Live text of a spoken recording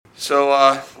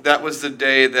So that was the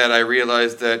day that I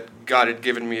realized that God had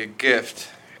given me a gift,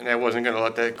 and I wasn't going to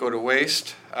let that go to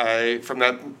waste. From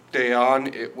that day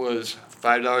on, it was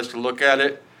 $5 to look at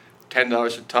it,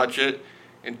 $10 to touch it,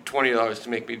 and $20 to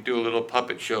make me do a little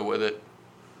puppet show with it.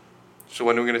 So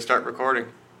when are we going to start recording?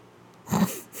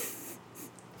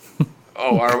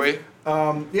 Oh, are we?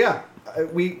 Yeah.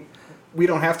 We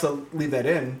don't have to leave that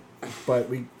in, but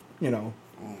we.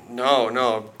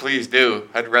 No, please do.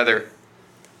 I'd rather.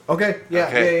 Okay. Yeah.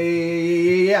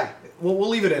 Okay. Yeah. We'll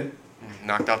leave it in.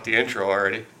 Knocked out the intro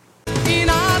already.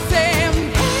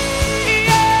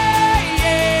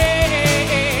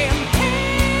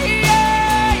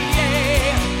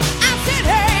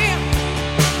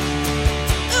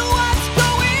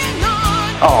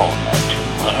 Oh, not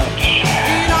too much.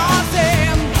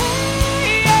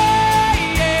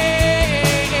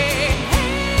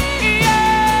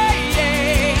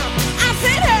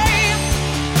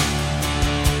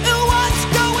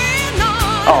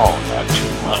 Oh, not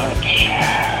too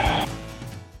much.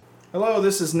 Hello,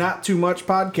 this is Not Too Much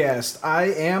Podcast. I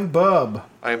am Bub.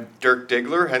 I'm Dirk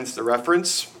Diggler, hence the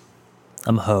reference.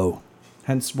 I'm Ho.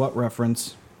 Hence what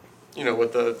reference? You know,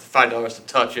 with the $5 to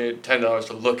touch it, $10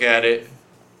 to look at it.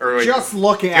 Or wait, Just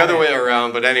look at it. the other way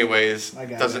around, but anyways, I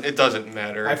got it doesn't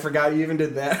matter. I forgot you even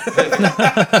did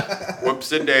that.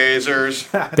 Whoops and daisers.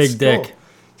 That's Big dick.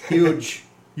 Cool. Huge.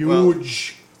 Well,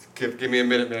 Huge. Give me a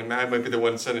minute, man. I might be the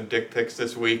one sending dick pics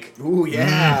this week. Ooh,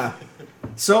 yeah.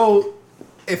 So,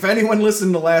 if anyone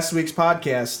listened to last week's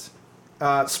podcast,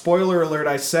 spoiler alert,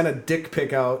 I sent a dick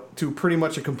pic out to pretty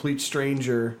much a complete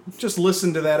stranger. Just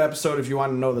listen to that episode if you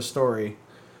want to know the story.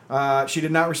 She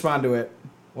did not respond to it,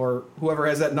 or whoever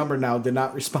has that number now did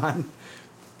not respond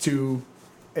to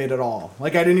it at all.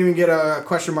 Like, I didn't even get a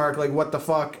question mark, like, what the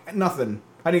fuck? Nothing.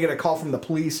 I didn't get a call from the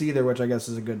police either, which I guess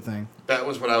is a good thing. That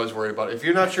was what I was worried about. If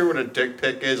you're not sure what a dick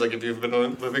pic is, like if you've been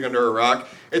living under a rock,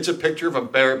 it's a picture of a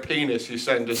bare penis you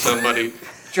send to somebody,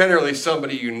 generally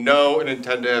somebody you know and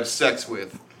intend to have sex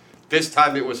with. This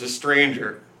time it was a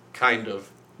stranger, kind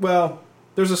of. Well,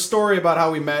 there's a story about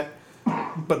how we met,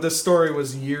 but this story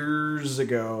was years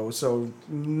ago, so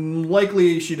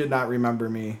likely she did not remember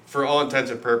me. For all intents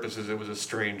and purposes, it was a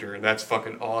stranger, and that's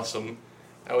fucking awesome.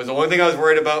 That was the only thing I was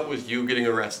worried about was you getting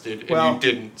arrested, and Well, you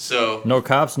didn't, so... No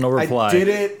cops, no reply. I did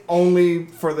it only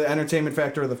for the entertainment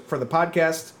factor for the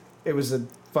podcast. It was a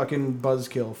fucking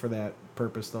buzzkill for that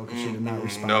purpose, though, because she did not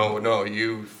respond. No,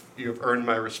 you've earned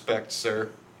my respect, sir.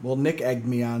 Well, Nick egged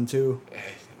me on, too.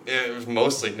 Yeah, it was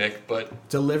mostly Nick, but...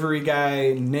 Delivery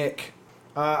guy Nick.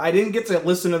 I didn't get to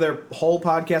listen to their whole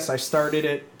podcast. I started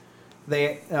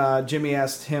it. Jimmy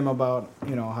asked him about,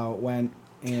 how it went,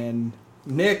 and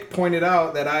Nick pointed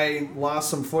out that I lost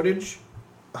some footage,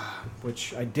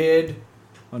 which I did.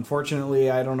 Unfortunately,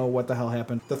 I don't know what the hell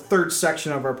happened. The third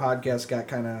section of our podcast got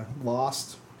kind of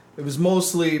lost. It was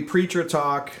mostly preacher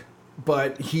talk,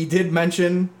 but he did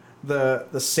mention the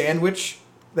sandwich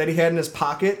that he had in his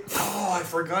pocket. Oh, I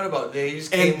forgot about that.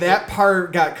 And that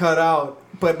part got cut out,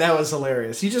 but that was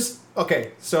hilarious.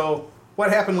 Okay, so what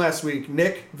happened last week?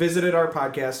 Nick visited our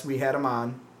podcast. We had him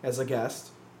on as a guest.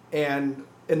 And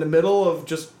in the middle of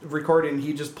just recording,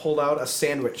 he just pulled out a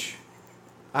sandwich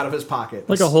out of his pocket.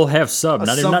 Like a whole half sub,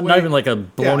 not even like a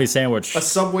bologna sandwich. A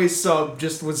Subway sub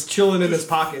just was chilling in his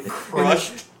pocket.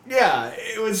 Crushed? Yeah,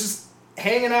 it was just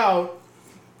hanging out,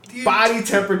 body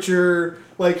temperature.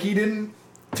 Like, he didn't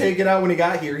take it out when he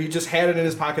got here. He just had it in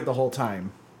his pocket the whole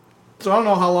time. So I don't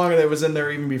know how long it was in there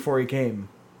even before he came.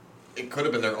 It could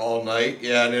have been there all night.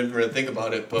 Yeah, I didn't really think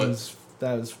about it, but...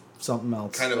 That was something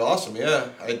else. Kind of awesome, yeah.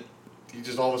 He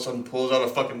just all of a sudden pulls out a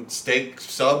fucking steak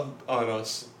sub on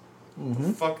us.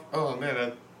 Mm-hmm. Fuck. Oh, man,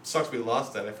 that sucks we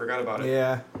lost that. I forgot about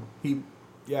it.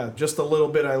 Yeah. Just a little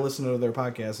bit I listened to their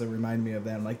podcast that reminded me of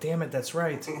that. I'm like, damn it, that's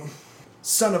right.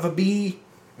 Son of a bee.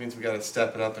 Means we gotta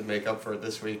step it up and make up for it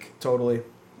this week. Totally.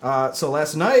 So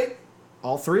last night,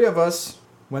 all three of us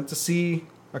went to see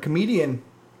a comedian.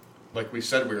 Like we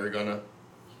said we were gonna.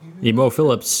 Emo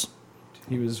Phillips.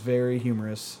 He was very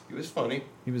humorous. He was funny.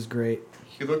 He was great.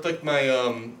 He looked like my,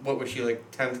 what was she,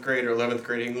 like 10th grade or 11th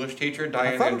grade English teacher,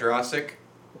 Diane Andrasic.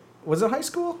 Was it high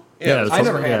school? Yeah, I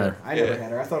never had her. I never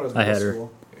had her. I thought it was middle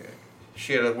school. Yeah.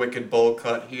 She had a wicked bowl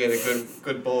cut. He had a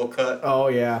good bowl cut. Oh,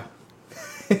 yeah.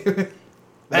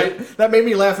 That made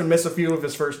me laugh and miss a few of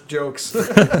his first jokes.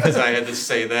 Because I had to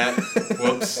say that.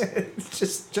 Whoops.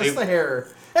 just the hair.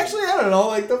 Actually, I don't know.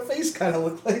 Like, the face kind of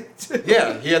looked like...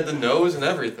 Yeah, he had the nose and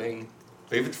everything.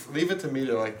 Leave it to me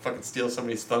to, like, fucking steal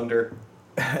somebody's thunder.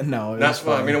 No, that's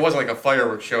why. I mean, it wasn't like a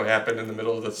fireworks show happened in the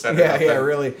middle of the center. Yeah,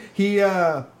 really.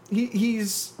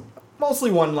 He's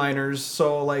mostly one-liners.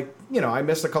 So like, I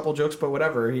missed a couple jokes, but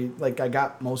whatever. I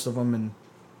got most of them, and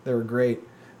they were great.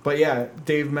 But yeah,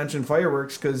 Dave mentioned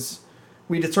fireworks because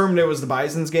we determined it was the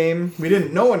Bison's game. We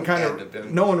didn't. No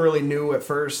one really knew at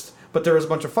first, but there was a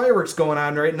bunch of fireworks going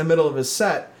on right in the middle of his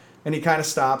set, and he kind of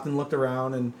stopped and looked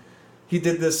around, and he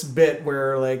did this bit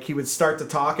where like he would start to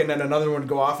talk and then another one would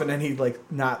go off and then he'd like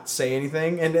not say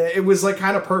anything, and it was like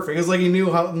kind of perfect. It was like he knew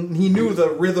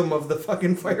the rhythm of the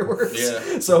fucking fireworks.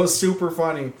 Yeah. So it was super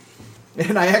funny.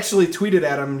 And I actually tweeted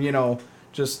at him,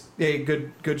 just hey,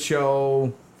 good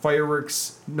show,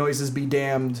 fireworks noises be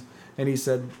damned, and he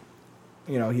said,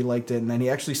 he liked it, and then he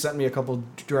actually sent me a couple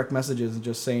direct messages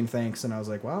just saying thanks, and I was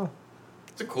like, wow.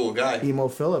 It's a cool guy. Emo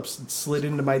Phillips slid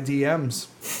into my DMs.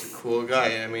 He's a cool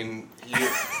guy. I mean,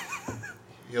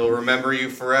 he'll remember you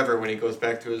forever when he goes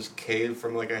back to his cave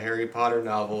from like a Harry Potter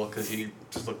novel because he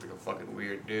just looked like a fucking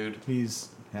weird dude. He's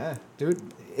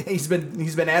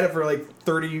been at it for like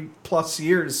 30 plus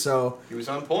years, so He was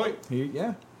on point. he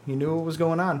knew what was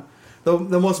going on. The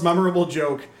most memorable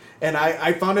joke, and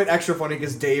I found it extra funny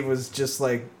because Dave was just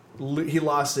like he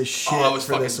lost his shit Oh, that was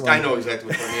for fucking. this one. I know exactly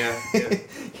which one. Yeah.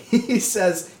 He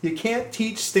says you can't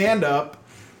teach stand up.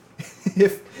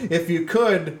 If you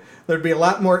could, there'd be a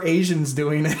lot more Asians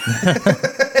doing it.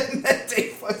 And then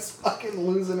Dave was fucking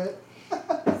losing it.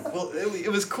 Well,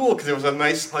 it was cool because it was a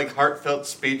nice, like, heartfelt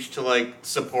speech to like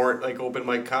support like open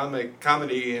mic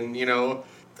comedy, and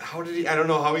how did he? I don't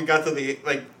know how he got to the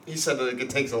like. He said that it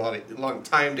takes a long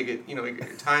time to get get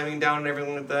your timing down and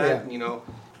everything like that. Yeah. And,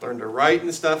 learn to write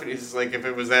and stuff. And he's just like, if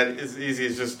it was that as easy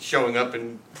as just showing up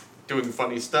and doing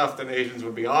funny stuff, then Asians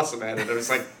would be awesome at it. It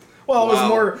was like, well, it wow.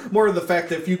 was more of the fact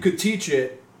that if you could teach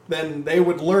it, then they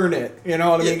would learn it. You know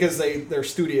what I mean? Yeah. Because they're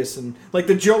studious, and like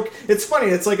the joke. It's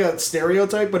funny. It's like a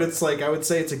stereotype, but it's like I would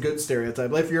say it's a good stereotype.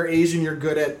 Like if you're Asian, you're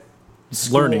good at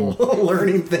school,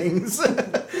 learning things.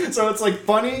 So it's like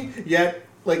funny, yet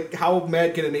like how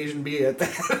mad can an Asian be at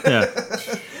that?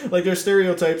 Yeah. Like there's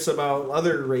stereotypes about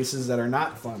other races that are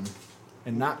not fun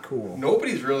and not cool.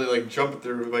 Nobody's really like jumping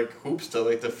through like hoops to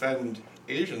like defend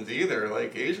Asians either.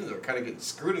 Like Asians are kind of getting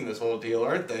screwed in this whole deal,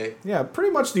 aren't they? Yeah, pretty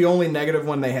much the only negative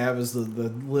one they have is the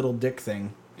little dick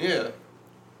thing. Yeah.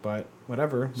 But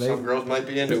whatever. Some girls might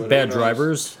be into it. Bad who knows?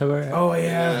 drivers. Oh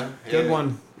yeah, good yeah.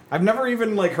 one. I've never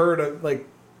even like heard of like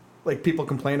people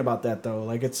complain about that though.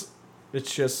 Like it's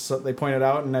just they point it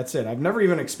out and that's it. I've never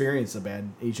even experienced a bad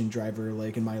Asian driver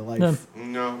like in my life.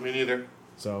 No, me neither.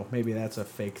 So maybe that's a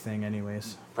fake thing,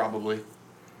 anyways. Probably.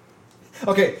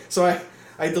 Okay, so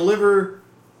I deliver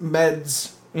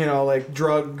meds, like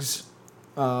drugs,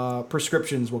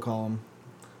 prescriptions we'll call them,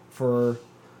 for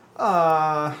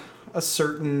a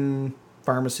certain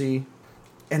pharmacy,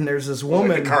 and there's this woman.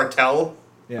 Like the cartel.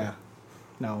 Yeah.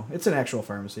 No, it's an actual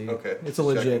pharmacy. Okay, It's a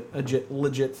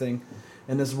legit thing.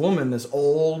 And this woman, this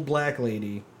old black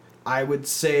lady, I would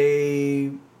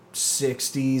say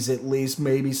 60s at least,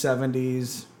 maybe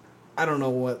 70s. I don't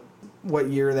know what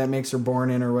year that makes her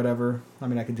born in or whatever. I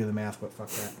mean, I could do the math, but fuck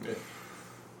that. Yeah.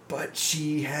 But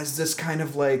she has this kind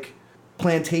of like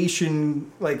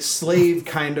plantation, like slave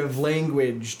kind of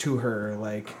language to her.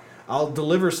 Like, I'll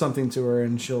deliver something to her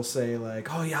and she'll say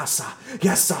like, "Oh, yes,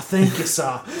 sir, thank you,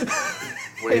 sir."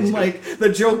 And like the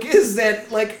joke is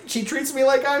that like she treats me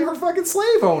like I'm her fucking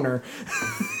slave owner.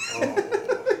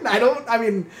 Oh. I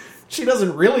mean, she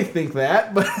doesn't really think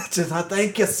that, but just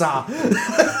thank you, sir.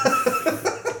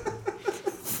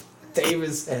 Dave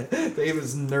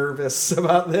is nervous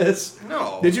about this.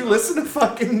 No. Did you listen to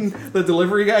fucking the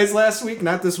delivery guys last week?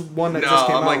 Not this one that just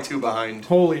came out. I'm like 2 behind.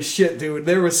 Holy shit, dude.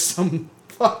 There was some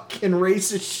fucking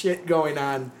racist shit going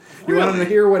on. You want Really? to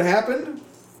hear what happened?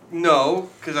 No,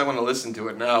 because I want to listen to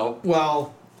it now.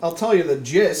 Well, I'll tell you the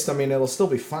gist. I mean, it'll still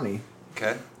be funny.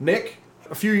 Okay. Nick,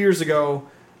 a few years ago,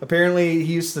 apparently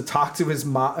he used to talk to his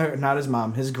mom, not his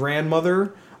mom, his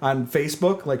grandmother on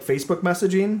Facebook, like Facebook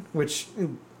messaging, which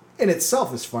in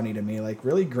itself is funny to me. Like,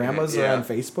 really? Grandmas are Yeah. on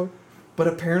Facebook? But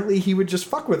apparently he would just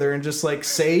fuck with her and just, like,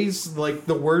 say, like,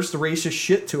 the worst racist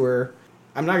shit to her.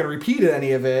 I'm not going to repeat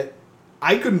any of it.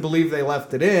 I couldn't believe they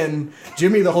left it in.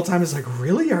 Jimmy the whole time is like,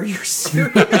 "Really? Are you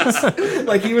serious?"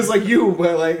 Like, he was like you,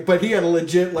 but he had a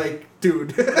legit, like,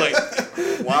 dude. Like,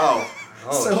 wow.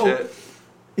 Oh, So- shit.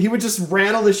 He would just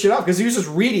rattle this shit off because he was just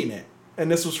reading it. And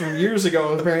this was from years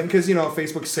ago, apparently, because,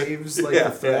 Facebook saves, like, Yeah,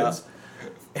 the threads.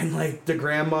 And, like, the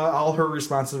grandma, all her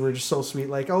responses were just so sweet.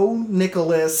 Like, "Oh,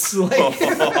 Nicholas, like,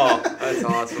 Oh, that's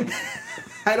awesome.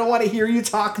 I don't want to hear you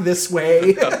talk this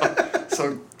way."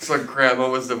 So grandma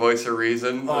was the voice of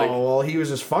reason. Like, Oh, well, he was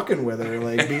just fucking with her,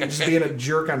 like, just being a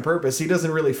jerk on purpose. He doesn't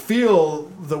really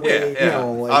feel the way, yeah,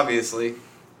 like, obviously.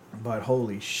 but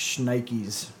holy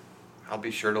shnikes. I'll be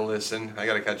sure to listen. I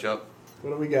gotta catch up.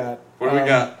 What do we got? What do we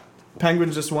got?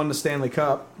 Penguins just won the Stanley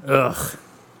Cup. Ugh.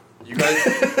 You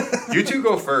guys, you two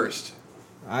go first.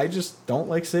 I just don't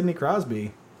like Sidney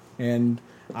Crosby, and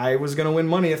I was gonna win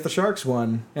money if the Sharks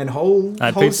won. And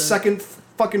Ho's second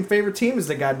fucking favorite team is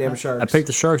the goddamn Sharks. I pick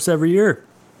the Sharks every year.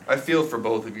 I feel for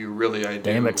both of you, really. I do.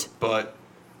 Damn it. But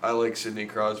I like Sidney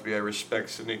Crosby. I respect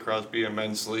Sidney Crosby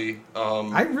immensely.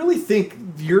 I really think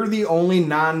you're the only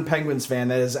non-Penguins fan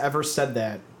that has ever said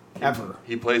that. Ever.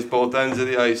 He plays both ends of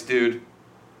the ice, dude.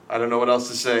 I don't know what else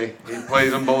to say. He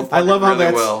plays them both I love how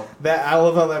really well. I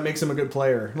love how that makes him a good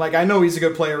player. Like, I know he's a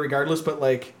good player regardless, but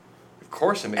like, Of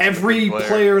course, it makes him a every good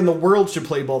player in the world should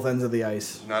play both ends of the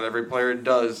ice. Not every player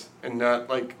does, and not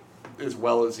like as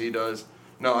well as he does.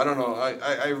 No, I don't know.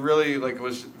 I really like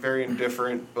was very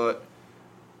indifferent, but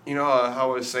you know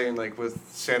how I was saying like with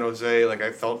San Jose, like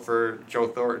I felt for Joe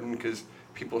Thornton because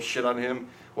people shit on him.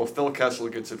 Well, Phil Kessel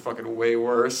gets it fucking way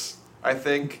worse, I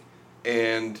think,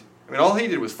 and. I mean, all he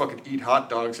did was fucking eat hot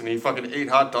dogs, and he fucking ate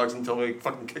hot dogs until they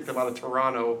fucking kicked him out of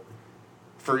Toronto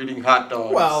for eating hot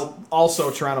dogs. Well, also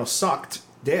Toronto sucked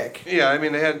dick. Yeah, I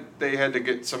mean they had to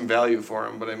get some value for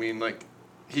him, but I mean like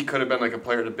he could have been like a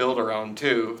player to build around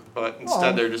too, but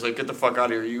instead they're just like get the fuck out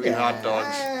of here, you eat hot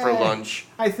dogs for lunch.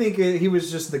 I think he was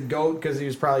just the GOAT because he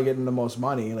was probably getting the most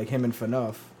money, like him and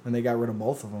Phaneuf, and they got rid of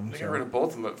both of them. They got rid of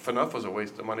both of them, but Phaneuf was a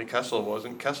waste of money. Kessel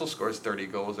wasn't. Kessel scores 30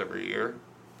 goals every year.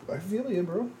 I feel you,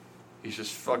 bro. He's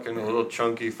just fucking a little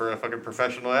chunky for a fucking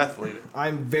professional athlete.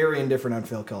 I'm very indifferent on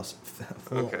Phil Kessel.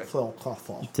 Okay. Phil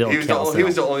Kessel. He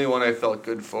was the only one I felt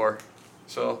good for.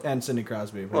 So. And Sidney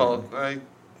Crosby. Well,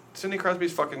 Sidney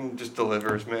Crosby's fucking just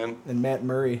delivers, man. And Matt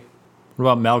Murray. What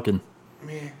about Malkin?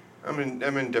 Me, I'm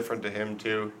indifferent to him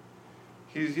too.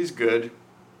 He's good.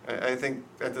 I think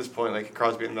at this point, like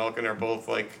Crosby and Malkin are both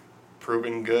like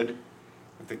proven good.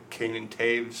 Like the King and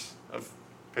Taves of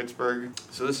Pittsburgh.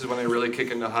 So this is when I really kick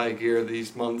into high gear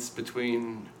these months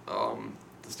between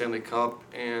the Stanley Cup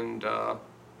and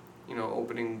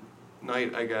opening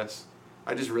night, I guess.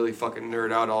 I just really fucking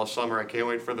nerd out all summer. I can't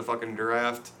wait for the fucking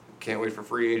draft. Can't wait for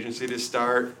free agency to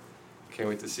start. Can't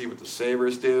wait to see what the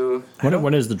Sabres do.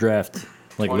 When is the draft?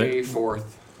 Like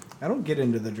 24th. I don't get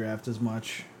into the draft as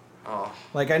much. Oh,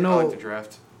 Like I know I like the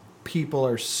draft. people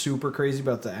are super crazy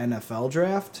about the NFL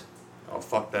draft. Oh,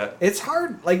 fuck that. It's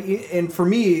hard, like, and for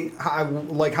me, I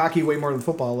like hockey way more than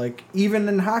football. Like, even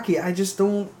in hockey, I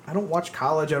don't watch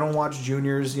college, I don't watch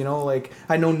juniors, like,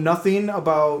 I know nothing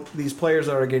about these players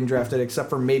that are getting drafted except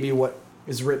for maybe what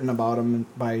is written about them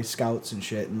by scouts and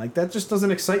shit, and, like, that just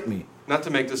doesn't excite me. Not to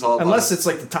make this all about... Unless it's,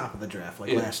 like, the top of the draft,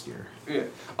 like last year. Yeah.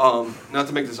 Not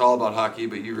to make this all about hockey,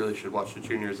 but you really should watch the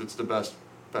juniors. It's the best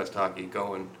hockey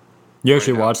going. You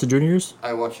actually watch the juniors?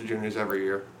 I watch the juniors every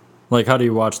year. Like, how do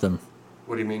you watch them?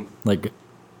 What do you mean? Like,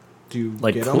 do you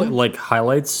like get them? like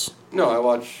highlights? No, I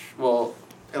watch, well,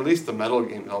 at least the medal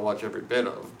games I'll watch every bit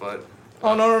of, but...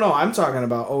 Oh, no, I'm talking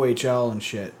about OHL and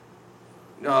shit.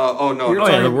 No.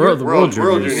 The World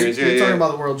Juniors. Yeah, You're talking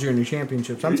about the World Junior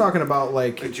Championships. I'm talking about,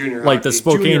 like... The junior Like hockey. the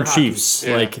Spokane Junior hockey. Chiefs.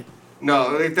 Yeah. Like,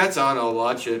 No, like, that's on, I'll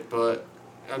watch it, but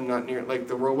I'm not near... Like,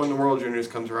 when the World Juniors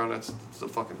comes around, it's the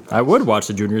fucking best. I would watch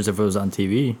the juniors if it was on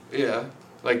TV. Yeah.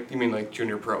 Like, you mean like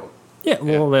Junior Pro? Yeah,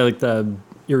 well, they like the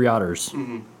Erie Otters.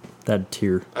 Mm-hmm. That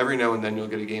tier. Every now and then you'll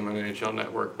get a game on NHL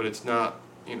Network, but it's not,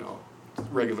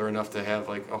 regular enough to have,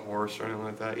 like, a horse or anything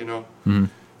like that, Mm-hmm.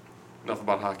 Enough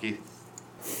about hockey.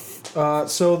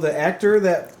 So the actor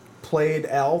that played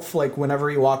Alf, like,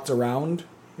 whenever he walked around,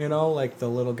 like the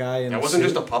little guy in That the wasn't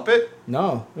suit. just a puppet?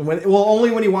 No. Only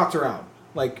when he walked around.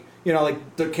 Like,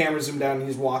 like the camera zoomed down and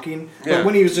he's walking. Yeah. But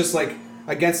when he was just, like,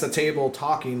 against the table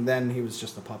talking, then he was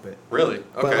just a puppet. Really? Okay.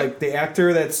 But, like, the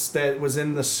actor that was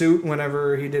in the suit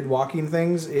whenever he did walking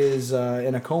things is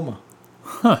in a coma.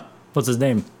 Huh. What's his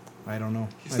name? I don't know.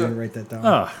 He's I didn't not- write that down.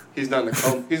 Oh, He's not in a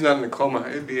coma. He's not in a coma.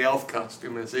 It'd be Elf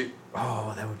costume, is he?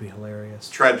 Oh, that would be hilarious.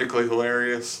 Tragically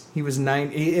hilarious. He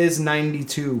is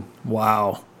 92.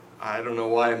 wow. I don't know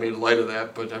why I made light of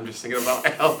that, but I'm just thinking about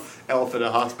Elf at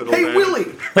a hospital Hey, bed.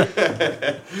 Willie!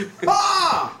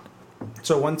 Ah!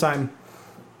 So one time,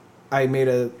 I made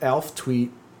a Alf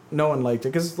tweet. No one liked it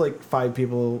because like 5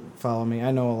 people follow me.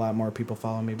 I know a lot more people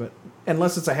follow me, but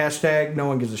unless it's a hashtag, no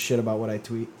one gives a shit about what I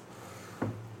tweet.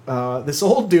 This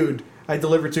old dude I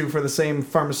delivered to for the same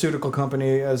pharmaceutical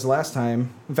company as last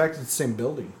time. In fact, it's the same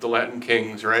building. The Latin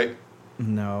Kings, right?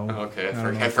 No. Okay, I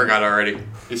don't know. I forgot already.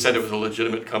 You said it was a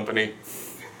legitimate company.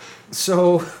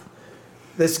 So,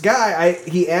 this guy,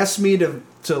 he asked me to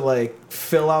like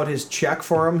fill out his check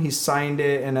for him. He signed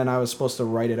it, and then I was supposed to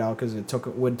write it out because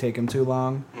would take him too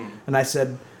long. And I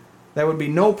said, That would be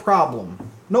no problem.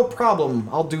 No problem.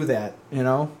 I'll do that, you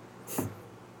know?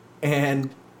 And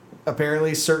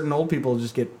apparently certain old people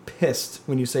just get pissed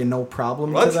when you say no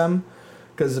problem to them.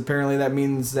 Because apparently that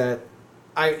means that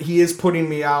he is putting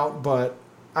me out, but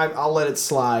I'll let it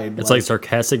slide. It's like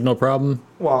sarcastic, no problem.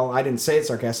 Well, I didn't say it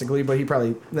sarcastically, but he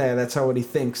probably... Yeah, that's how what he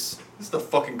thinks. This is the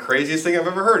fucking craziest thing I've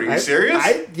ever heard. Are you serious?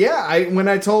 When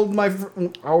I told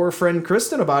our friend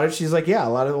Kristen about it, she's like, yeah, a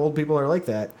lot of old people are like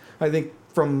that. I think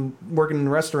from working in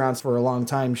restaurants for a long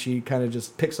time, she kind of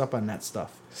just picks up on that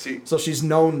stuff. So she's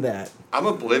known that. I'm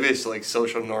oblivious to like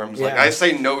social norms. Yeah. Like I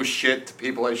say no shit to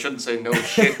people I shouldn't say no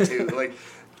shit to. Like,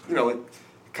 you know, like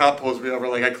cop pulls me over.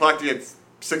 Like I clocked you at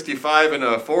 65 and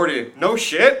a 40. No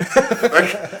shit.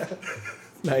 Like,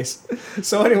 Nice.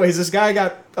 So anyways, this guy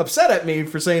got upset at me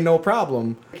for saying no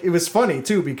problem. It was funny,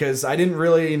 too, because I didn't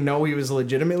really know he was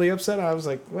legitimately upset. I was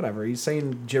like, whatever. He's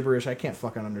saying gibberish. I can't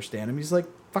fucking understand him. He's like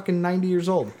fucking 90 years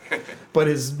old. But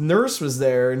his nurse was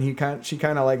there, and she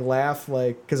kind of like laughed,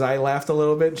 like, because I laughed a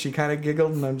little bit, and she kind of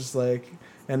giggled, and I'm just like...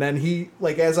 And then he,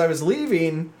 like, as I was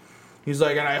leaving... He's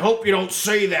like, and I hope you don't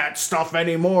say that stuff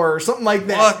anymore, or something like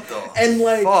that. what the and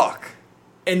like, fuck?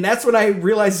 And that's when I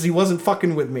realized he wasn't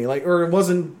fucking with me, like, or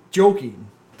wasn't joking.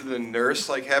 Did the nurse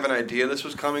like have an idea this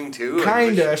was coming too? Like,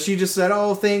 Kinda. She just said,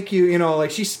 "Oh, thank you." You know,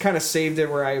 like she kind of saved it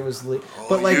where I was.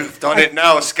 But like, you've done it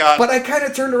now, Scott. But I kind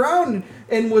of turned around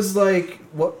and was like,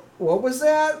 "What? What was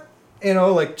that?" You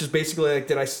know, like just basically like,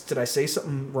 did I say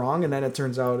something wrong? And then it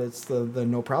turns out it's the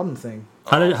no problem thing.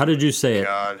 How did you say it?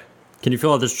 God. Can you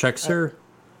fill out this check, sir?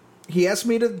 He asked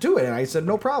me to do it, and I said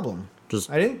no problem.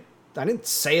 Just I didn't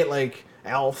say it like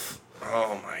Alf.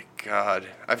 Oh my God.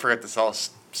 I forgot this all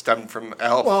stemmed from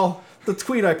Elf. Well, the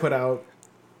tweet I put out.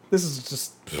 This is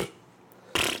just.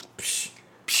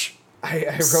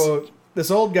 I wrote, this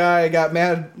old guy got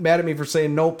mad at me for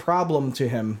saying no problem to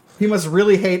him. He must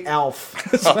really hate Alf.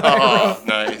 Oh,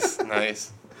 nice.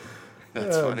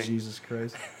 That's Oh, funny. Jesus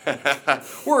Christ.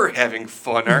 We're having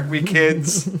fun, aren't we,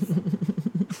 kids?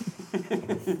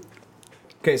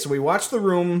 Okay, so we watched The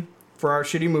Room for our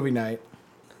shitty movie night.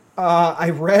 I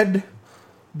read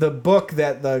the book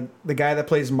that the guy that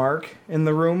plays Mark in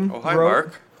The Room Oh, hi, wrote.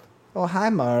 Mark. Oh, hi,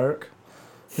 Mark.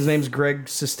 His name's Greg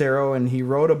Sestero, and he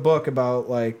wrote a book about,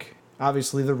 like,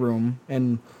 obviously The Room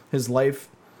and his life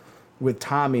with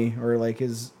Tommy, or, like,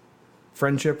 his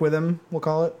friendship with him, we'll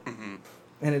call it. Mm-hmm.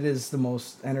 And it is the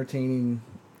most entertaining,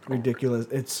 ridiculous.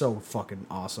 It's so fucking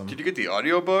awesome. Did you get the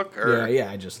audiobook? Or?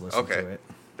 Yeah, I just listened to it.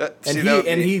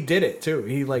 He did it, too.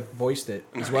 He, like, voiced it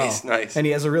as well. Nice. And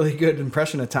he has a really good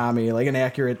impression of Tommy, like, an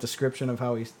accurate description of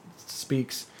how he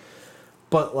speaks.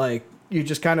 But, like, you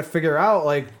just kind of figure out,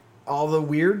 like, all the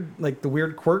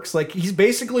weird quirks. Like, he's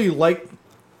basically like,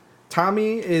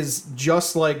 Tommy is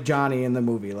just like Johnny in the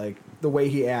movie, like the way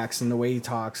he acts and the way he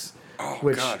talks,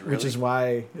 which is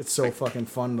why it's so fucking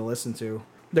fun to listen to.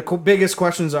 The biggest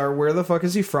questions are, where the fuck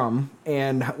is he from,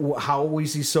 and how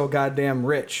is he so goddamn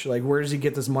rich? Like, where does he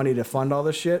get this money to fund all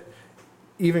this shit?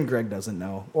 Even Greg doesn't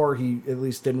know, or he at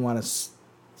least didn't want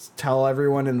to tell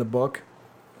everyone in the book,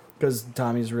 because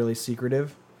Tommy's really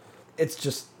secretive. It's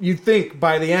just, you think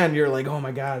by the end you're like, oh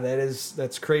my God,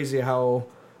 that's crazy how,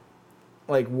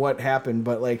 like, what happened,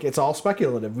 but like, it's all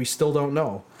speculative. We still don't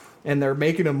know. And they're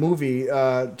making a movie,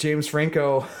 James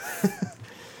Franco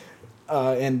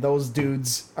and those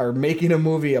dudes are making a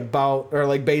movie about, or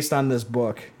like based on this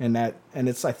book, and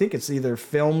it's, I think it's either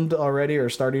filmed already or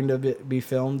starting to be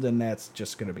filmed, and that's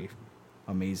just going to be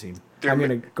amazing. I'm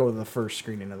going to go to the first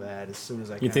screening of that as soon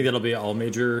as I can. You think that'll be all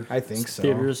major I think so.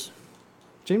 theaters?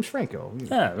 James Franco.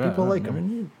 Yeah, people like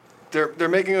him. They're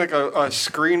making like a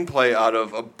screenplay out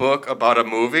of a book about a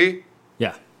movie.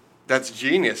 Yeah. That's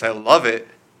genius. I love it.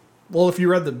 Well, if you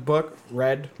read the book,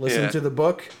 listened to the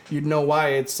book, you'd know why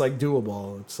it's like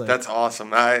doable. It's like, That's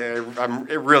awesome. I'm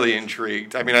really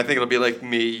intrigued. I mean, I think it'll be like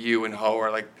me, you, and Ho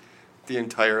are like the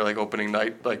entire like opening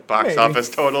night like box office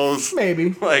totals.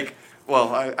 Maybe. Like,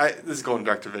 well, I this is going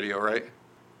direct to video, right?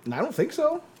 I don't think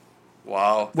so.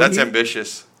 Wow, that's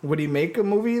ambitious. Would he make a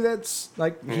movie that's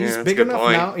like, he's that's big a good enough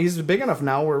point. now? He's big enough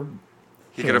now where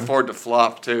He can afford to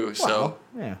flop too. well, So,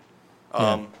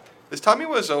 yeah. is Tommy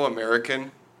Wiseau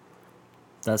American?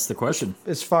 That's the question.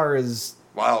 As far as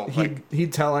Wow, like,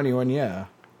 he'd tell anyone, yeah.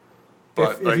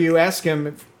 but If you ask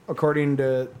him, according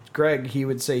to Greg, he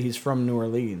would say he's from New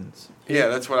Orleans. yeah,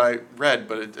 that's what I read,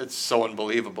 but it's so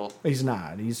unbelievable. He's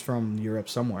not. He's from Europe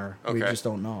somewhere. We Okay. just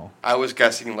don't know. I was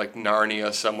guessing like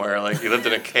Narnia somewhere, like he lived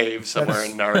in a cave somewhere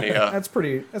in Narnia. That's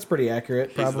pretty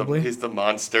accurate, probably. He's the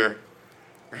monster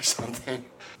or something.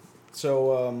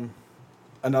 So,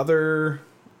 another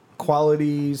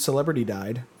quality celebrity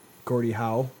died, Gordie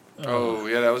Howe. Oh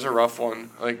yeah, that was a rough one.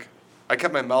 Like, I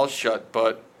kept my mouth shut,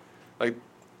 but like,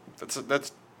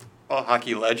 that's a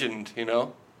hockey legend, you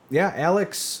know. Yeah,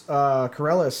 Alex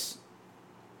Corellis,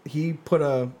 he put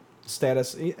a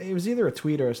status. It was either a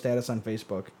tweet or a status on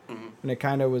Facebook, and it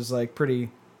kind of was like pretty.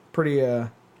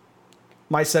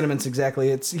 My sentiments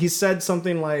exactly. He said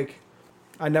something like,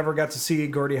 "I never got to see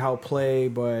Gordie Howe play,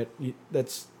 but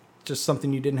that's just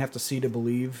something you didn't have to see to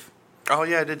believe." Oh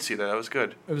yeah, I did see that. That was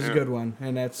good. It was a good one,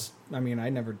 and that's. I mean, I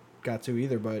never got to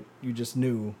either, but you just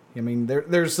knew. I mean,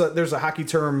 there's a hockey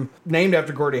term named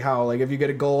after Gordie Howe. Like if you get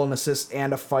a goal, an assist,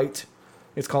 and a fight,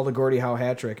 it's called a Gordie Howe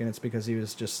hat trick, and it's because he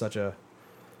was just such a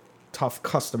tough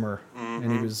customer, and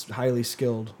he was highly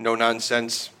skilled. No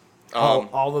nonsense.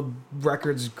 All the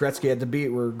records Gretzky had to beat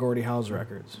were Gordie Howe's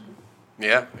records.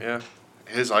 Yeah.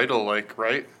 His idol, like,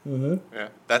 right? Mm-hmm. Yeah,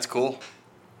 that's cool.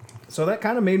 So that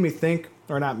kind of made me think,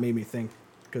 or not made me think,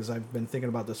 because I've been thinking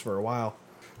about this for a while.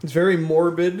 It's very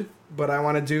morbid, but I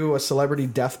want to do a celebrity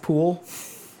death pool.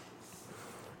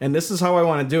 And this is how I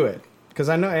want to do it. Because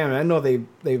I know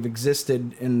they've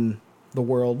existed in the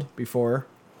world before.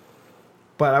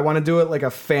 But I want to do it like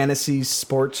a fantasy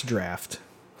sports draft.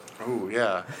 Oh,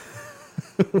 yeah.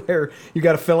 Where you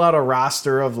got to fill out a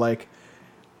roster of like,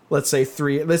 let's say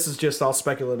 3. This is just all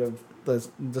speculative.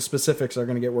 The specifics are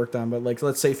going to get worked on. But like,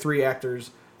 let's say 3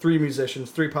 actors, 3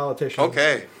 musicians, 3 politicians.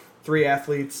 Okay. 3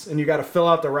 athletes, and you got to fill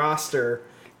out the roster.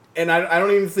 And I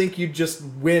don't even think you'd just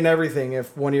win everything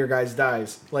if one of your guys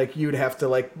dies. Like, you'd have to,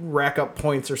 like, rack up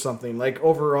points or something, like,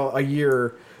 over a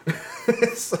year.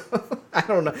 So, I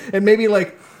don't know. And maybe,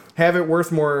 like, have it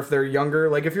worth more if they're younger.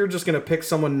 Like, if you're just going to pick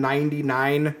someone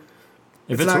 99,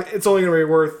 it's only going to be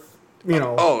worth, you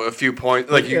know. Oh, a few points.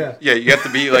 Like, you have to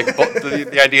be, like,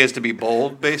 the idea is to be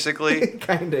bold, basically.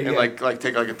 Kind of, and, yeah. like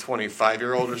take, like, a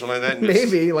 25-year-old or something like that. And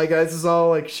Maybe. Like, this is all,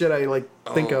 like, shit I, like,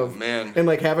 think Oh, of. man. And,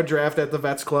 like, have a draft at the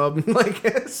Vets Club. Like,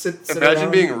 sit Imagine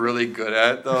around. being really good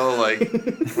at it, though. Like,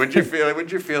 would you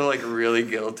feel like really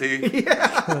guilty?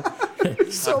 Yeah.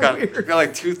 It's so I've got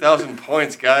like 2,000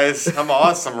 points, guys. I'm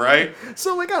awesome, right?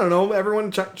 So, like, I don't know,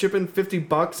 everyone chip in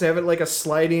 $50, have it like a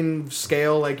sliding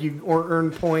scale, like you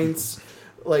earn points.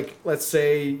 Like, let's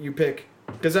say you pick,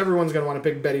 because everyone's going to want to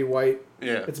pick Betty White.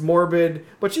 Yeah. It's morbid,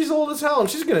 but she's old as hell and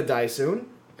she's going to die soon.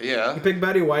 Yeah. You pick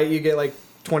Betty White, you get like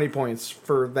 20 points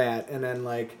for that. And then,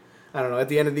 like, I don't know, at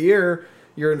the end of the year,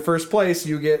 you're in first place,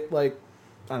 you get like,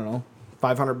 I don't know,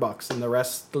 $500, and the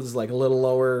rest is like a little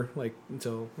lower, like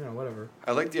until, you know, whatever.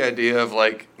 I like the idea of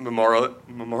like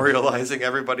memorializing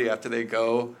everybody after they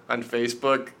go on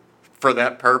Facebook for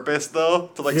that purpose,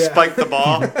 though, to like spike the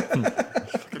ball.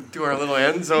 Do our little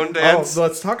end zone dance. Oh,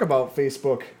 let's talk about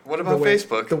Facebook. What about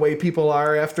Facebook? The way people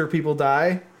are after people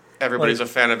die. Everybody's a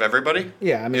fan of everybody.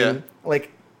 Yeah, I mean,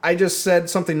 like, I just said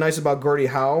something nice about Gordie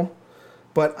Howe,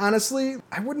 but honestly,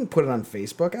 I wouldn't put it on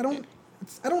Facebook. I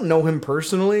don't know him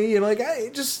personally. Like,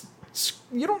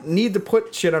 you don't need to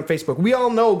put shit on Facebook. We all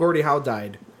know Gordie Howe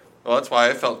died. Well, that's why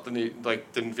I felt the need,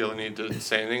 like, didn't feel the need to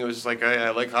say anything. It was just like,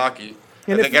 I like hockey.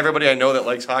 And I think everybody I know that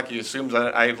likes hockey assumes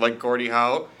that I like Gordie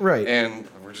Howe. Right. And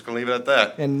we're just going to leave it at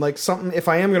that. And, like, something, if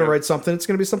I am going to write something, it's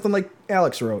going to be something like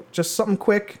Alex wrote. Just something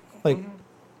quick, like,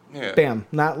 bam.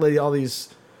 Not like all these,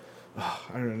 I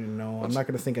don't even know. I'm not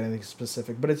going to think of anything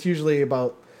specific. But it's usually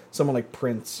about someone like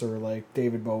Prince or, like,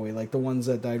 David Bowie. Like, the ones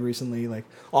that died recently. Like,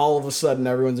 all of a sudden,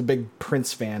 everyone's a big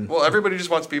Prince fan. Well, everybody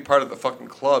just wants to be part of the fucking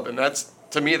club. And that's,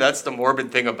 to me, that's the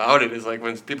morbid thing about it, is, like,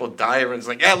 when people die, everyone's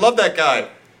like, yeah, I love that guy.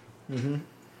 Mm-hmm.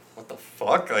 What the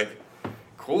fuck? Like,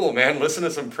 cool, man. Listen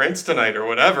to some Prince tonight or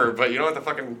whatever, but you don't have to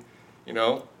fucking,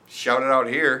 shout it out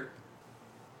here.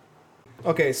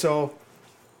 Okay, so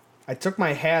I took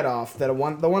my hat off. My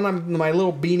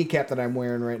little beanie cap that I'm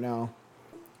wearing right now.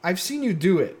 I've seen you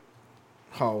do it.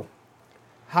 How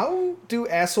do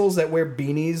assholes that wear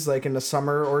beanies like in the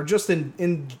summer or just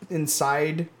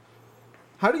inside?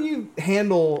 How do you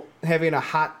handle having a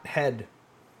hot head?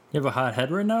 You have a hot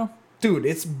head right now? Dude,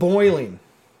 it's boiling.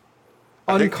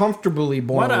 Uncomfortably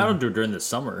boiling. I don't do it during the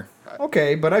summer.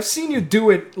 Okay, but I've seen you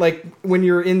do it like when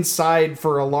you're inside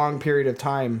for a long period of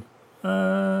time.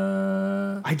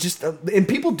 And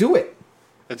people do it.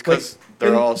 It's because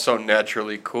they're all so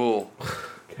naturally cool.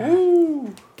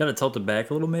 Got to tilt it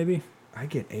back a little, maybe? I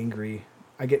get angry.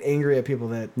 I get angry at people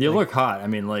that... You look hot. I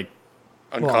mean, like...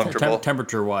 Uncomfortable.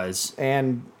 Temperature-wise.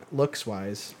 And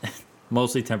looks-wise.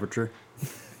 Mostly temperature.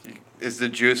 Is the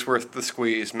juice worth the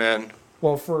squeeze, man?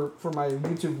 Well, for my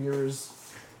YouTube viewers...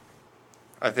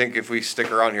 I think if we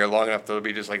stick around here long enough, there'll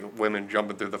be just like women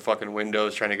jumping through the fucking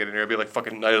windows trying to get in here. It'll be like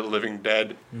fucking Night of the Living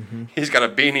Dead. Mm-hmm. He's got a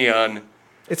beanie on.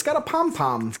 It's got a pom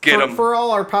pom get 'em. for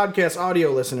all our podcast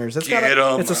audio listeners. It's Get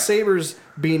 'em. it's a Sabres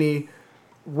beanie,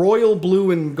 royal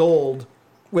blue and gold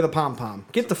with a pom pom.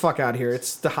 Get the fuck out of here!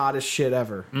 It's the hottest shit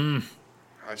ever.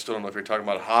 I still don't know if you're talking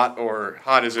about hot or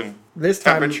hot as in This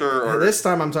time,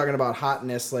 I'm talking about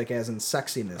hotness, like as in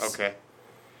sexiness. Okay.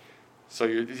 So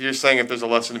you're saying if there's a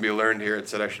lesson to be learned here,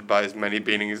 it's that I should buy as many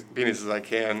beanies as I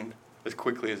can, as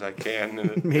quickly as I can,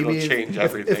 and it'll change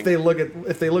everything. If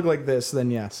they look like this,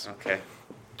 then yes. Okay.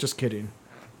 Just kidding.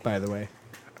 By the way,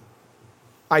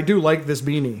 I do like this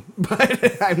beanie,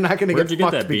 but I'm not going to Where'd get you get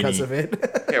fucked that because beanie? of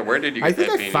it. Yeah, where did you get I think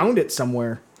that I beanie? found it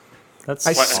somewhere. That's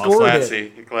I awesome. scored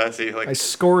it. Classy. Like, I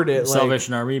scored it like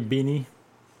Salvation Army beanie.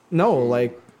 no,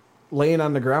 like laying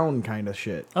on the ground kind of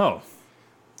shit. Oh,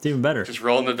 it's even better. just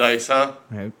rolling the dice, huh?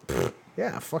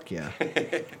 Yeah, fuck yeah.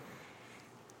 You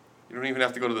don't even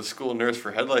have to go to the school nurse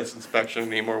for headlights inspection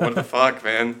anymore. What the fuck,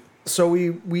 man? So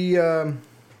we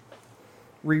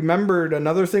remembered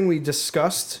another thing we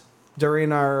discussed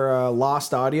during our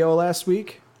lost audio last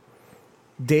week.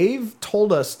 Dave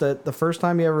told us that the first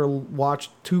time he ever watched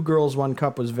Two Girls, One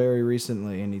Cup was very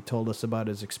recently, and he told us about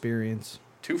his experience.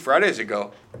 2 Fridays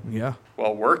ago, Yeah.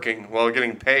 while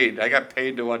getting paid. I got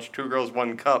paid to watch Two Girls,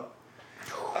 One Cup.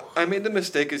 I made the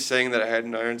mistake of saying that I had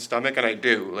an iron stomach, and I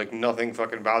do. Like, nothing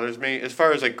fucking bothers me. As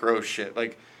far as, like, gross shit.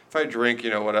 Like, if I drink,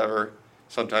 whatever,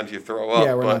 sometimes you throw up.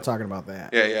 Yeah, we're but not talking about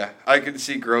that. Yeah. I can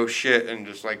see gross shit and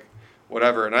just, like,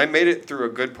 whatever. And I made it through a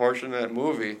good portion of that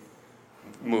movie,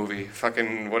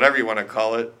 fucking whatever you want to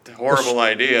call it. Horrible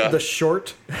idea. The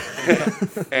short.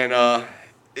 And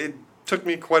it took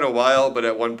me quite a while, but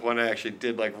at one point I actually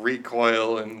did like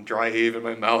recoil and dry heave in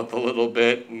my mouth a little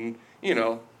bit. And,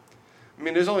 I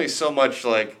mean, there's only so much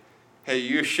like, hey,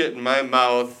 you shit in my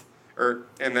mouth,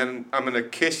 and then I'm going to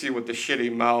kiss you with the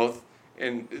shitty mouth,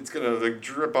 and it's going to like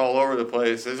drip all over the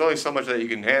place. There's only so much that you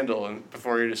can handle, and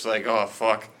before you're just like, oh,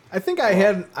 fuck. I think I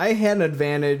had an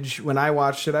advantage when I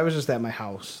watched it. I was just at my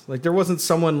house. Like there wasn't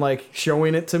someone like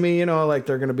showing it to me, like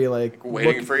they're gonna be like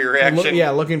Waiting for your reaction?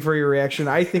 looking for your reaction.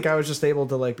 I think I was just able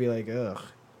to like be like ugh,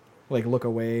 like look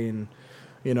away and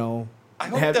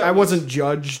I wasn't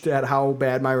judged at how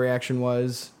bad my reaction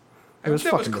was. I hope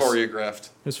that was choreographed.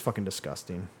 It was fucking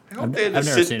disgusting. I hope they had I've to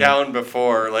never sit seen down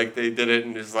before, like they did it,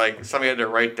 and just like somebody had to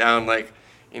write down, like,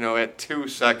 at 2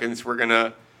 seconds you're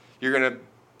gonna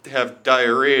have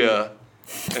diarrhea,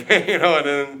 and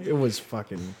then It was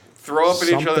fucking throw up in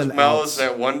each other's something mouths else.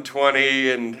 at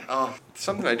 120, and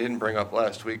something I didn't bring up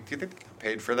last week. Do you think they got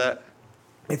paid for that?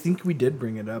 I think we did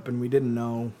bring it up and we didn't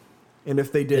know. And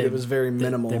if they did, it was very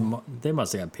minimal. They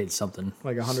must have got paid something.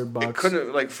 like $100. It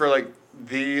couldn't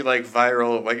the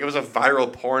viral, it was a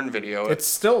viral porn video.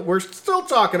 We're still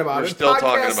talking about We're it. still talking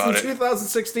Podcasts about in it.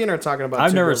 2016 are talking about.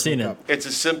 I've Two never Girls, seen One it. Cup. It's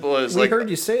as simple as We heard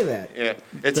you say that. Yeah,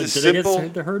 it's as Did I simple.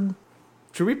 get heard?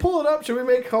 Should we pull it up? Should we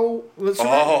make Oh,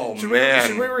 man.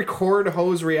 Should we record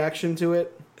Ho's reaction to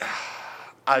it?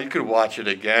 I could watch it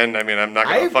again. I mean, I'm not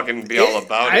gonna fucking be all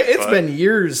about it. It's but been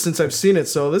years since I've seen it,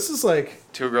 so this is like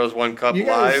 2 Girls, One Cup you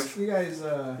guys. live. You guys.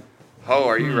 Oh,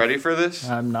 are you ready for this?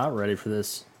 I'm not ready for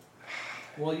this.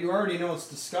 Well, you already know it's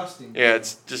disgusting. Yeah,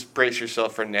 it's just brace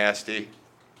yourself for nasty.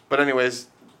 But anyways,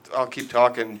 I'll keep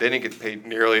talking. They didn't get paid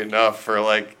nearly enough for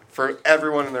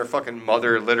everyone and their fucking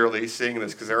mother literally seeing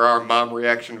this, because there are mom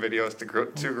reaction videos to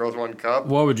 2 Girls, One Cup.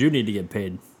 What would you need to get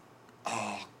paid?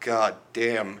 Oh, god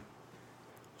damn.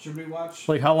 Should we watch?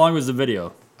 Like, how long was the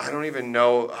video? I don't even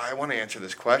know. I want to answer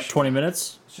this question. 20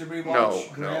 minutes? Should we No,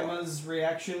 watch no. Grandma's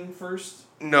reaction first?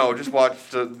 No, just watch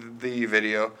the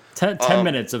video. 10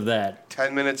 minutes of that.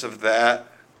 10 minutes of that,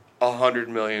 $100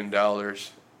 million.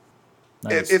 Nice.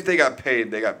 If they got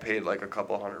paid like a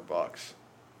couple $100.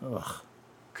 Ugh.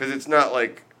 Because it's not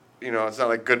like, it's not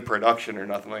like good production or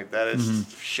nothing like that.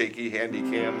 It's shaky handy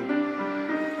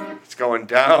cam. It's going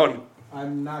down.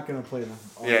 I'm not gonna play them.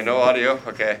 Yeah, no audio?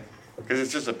 Okay. Because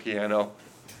it's just a piano.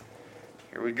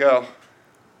 Here we go.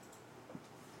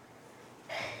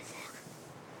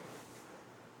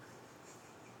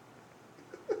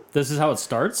 This is how it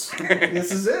starts?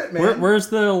 This is it, man. Where's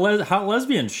the hot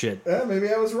lesbian shit? Yeah, maybe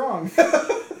I was wrong.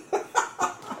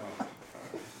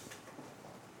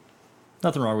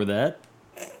 Nothing wrong with that.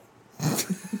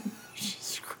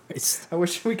 Jesus Christ. I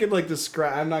wish we could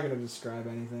describe. I'm not gonna describe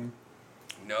anything.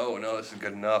 No, this is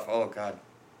good enough. Oh, God.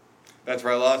 That's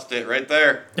where I lost it, right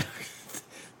there.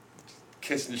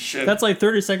 Kissing shit. That's like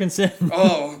 30 seconds in.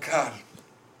 Oh, God.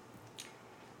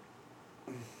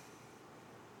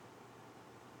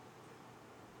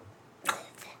 Oh,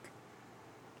 fuck.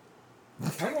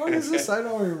 How long is this? I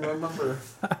don't even remember.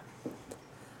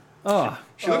 Oh,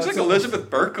 She looks like it's almost- Elizabeth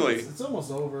Berkley. It's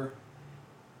almost over.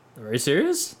 are you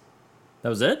serious? That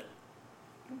was it?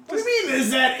 What do you mean?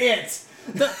 Is that it?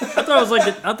 I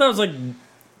thought it was like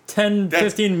 10,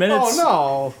 15 minutes.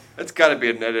 Oh no! It's got to be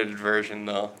an edited version,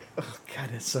 though. God,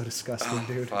 it's so disgusting,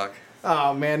 dude. Fuck.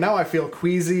 Oh man, now I feel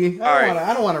queasy. All right.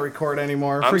 I don't want to record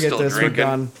anymore. I'm Forget still this. drinking. We're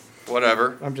done.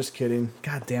 Whatever. I'm just kidding.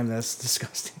 God damn, that's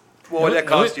disgusting. What would that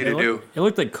cost you to It do? It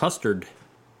looked like custard.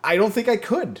 I don't think I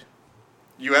could.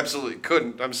 You absolutely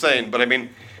couldn't. I'm saying, but I mean,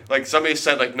 like somebody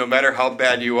said, like no matter how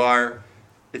bad you are,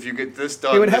 if you get this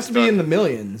done, It would have this to be done- in the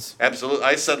millions. Absolutely.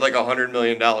 I said like $100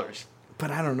 million.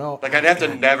 But I don't know. Like I'd have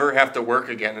to never have to work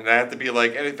again, and I have to be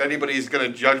like, and if anybody's gonna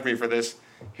judge me for this,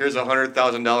 here's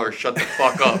 $100,000. Shut the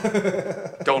fuck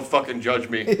up. Don't fucking judge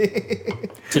me.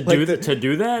 To Like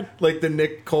do that? Like the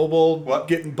Nick Coble What?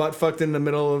 getting butt fucked in the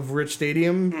middle of Rich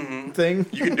Stadium thing.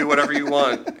 You can do whatever you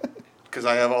want, because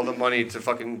I have all the money to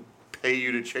fucking pay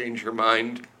you to change your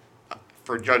mind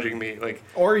for judging me. Like,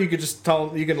 Or you could just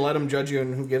you can let him judge you,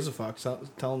 and who gives a fuck? Tell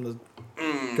him to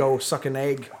go suck an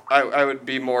egg. I would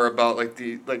be more about like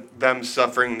them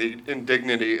suffering the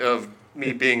indignity of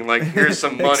me being like, here's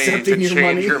some money to Accepting your change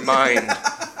money. your mind,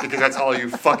 because that's all you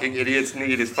fucking idiots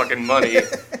need is fucking money,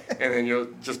 and then you'll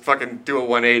just fucking do a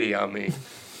 180 on me.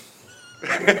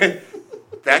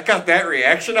 That got that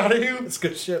reaction out of you? It's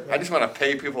good shit, man. I just want to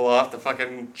pay people off to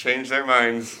fucking change their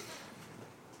minds.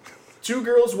 2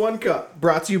 Girls, 1 Cup.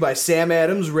 Brought to you by Sam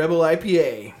Adams Rebel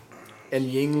IPA and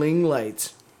Yingling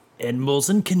Light. And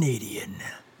Molson Canadian.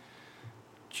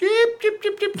 Cheep, cheep,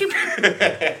 cheep, cheep, cheep.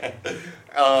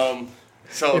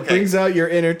 So, It okay. brings out your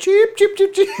inner cheep, cheep,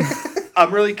 cheep, cheep.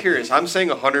 I'm really curious. I'm saying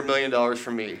 $100 million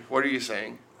for me. What are you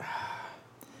saying?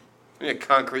 Give me a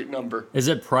concrete number. Is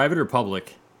it private or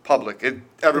public? Public.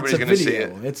 Everybody's It's a going to see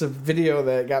video. it. It's a video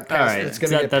that got All passed. right. It's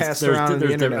going to get passed around on the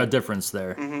there's internet. a difference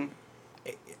there.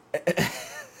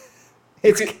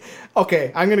 It's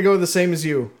okay. I'm gonna go the same as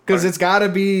you because Alright. it's got to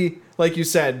be like you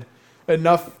said,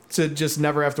 enough to just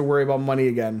never have to worry about money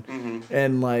again.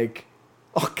 And like,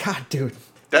 oh god, dude,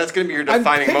 That's going to be your I'm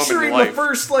defining moment in picturing life. the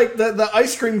first like the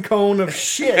ice cream cone of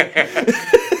shit.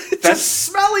 Just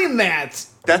smelling that.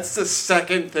 That's the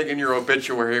second thing in your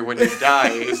obituary when you die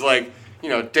is like, you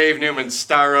know, Dave Newman,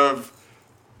 star of,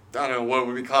 I don't know, what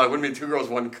would we call it? Wouldn't be 2 Girls,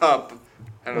 1 Cup.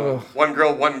 I don't know, Ugh. 1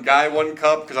 girl, 1 guy, 1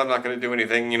 cup, because I'm not going to do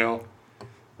anything, you know. I'm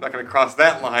not going to cross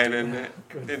that line and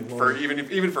for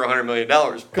even for $100 million.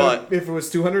 But If it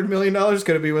was $200 million,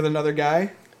 could it be with another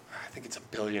guy? I think it's $1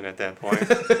 billion at that point.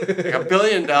 Like $1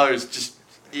 billion, just,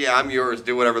 yeah, I'm yours.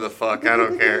 Do whatever the fuck. I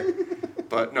don't care.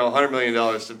 But no, $100 million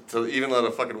to even let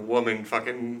a fucking woman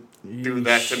fucking do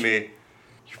that to me.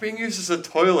 You're being used as a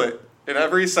toilet in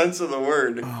every sense of the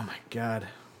word. Oh my god,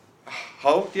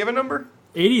 Ho, do you have a number?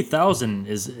 80,000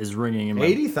 is ringing in my.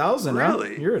 80,000.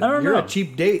 Really? Huh? You're I don't a know.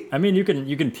 cheap date. I mean, you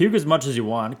can puke as much as you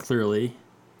want. Clearly,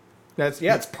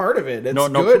 It's part of it. It's no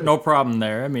good. no problem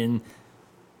there. I mean,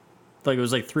 like it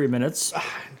was like 3 minutes.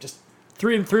 Just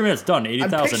Three minutes done. I'm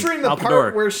 80,000 picturing the out the part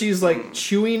door. where she's like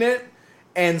chewing it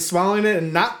and swallowing it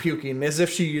and not puking, as if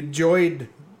she enjoyed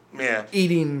Yeah.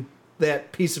 eating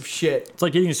that piece of shit. It's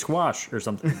like eating squash or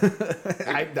something.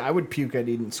 I would puke at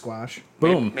eating squash.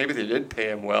 Boom. Maybe they did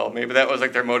pay him well. Maybe that was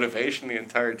like their motivation the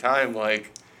entire time.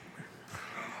 Like,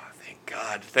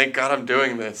 thank God I'm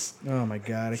doing this. Oh my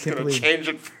god, I It's can't gonna believe, change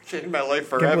my life can't believe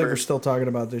forever. we're still talking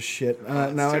about this shit.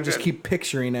 Now too I just good. keep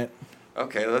picturing it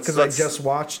Okay, let's. because I just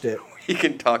watched it. We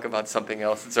can talk about something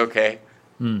else. It's okay.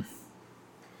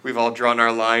 We've all drawn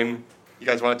our line. You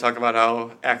guys want to talk about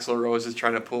how Axl Rose is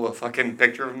trying to pull a fucking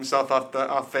picture of himself off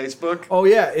Facebook? Oh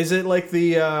yeah, is it like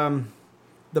the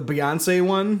Beyonce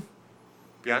one?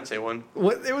 Beyonce one.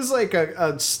 What it was like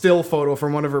a still photo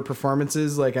from one of her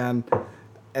performances, like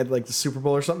at like the Super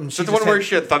Bowl or something. Is that the one where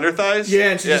she had thunder thighs?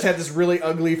 Yeah, and she just had this really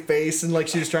ugly face, and like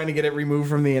she was trying to get it removed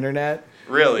from the internet.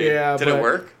 Really? Yeah, Did it but-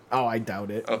 work? Oh, I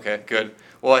doubt it. Okay, good.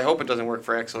 Well, I hope it doesn't work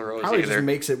for Axl Rose Probably either. just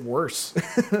makes it worse.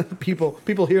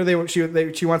 people hear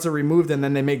she wants it removed, and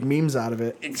then they make memes out of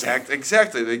it. Exactly.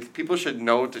 Like, people should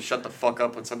know to shut the fuck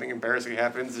up when something embarrassing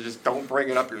happens and just don't bring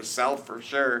it up yourself for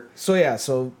sure. So yeah,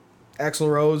 so Axl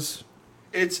Rose,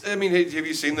 I mean, have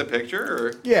you seen the picture?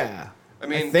 Or yeah. I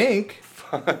mean, I think.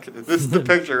 fuck, this is the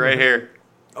picture right here.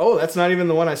 Oh, that's not even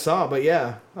the one I saw, but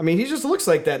yeah. I mean, he just looks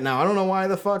like that now. I don't know why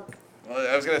the fuck. Well,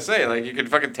 I was gonna say, like, you could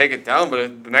fucking take it down,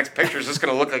 but the next picture is just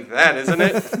gonna look like that, isn't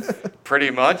it? Pretty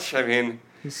much. I mean,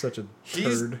 He's such a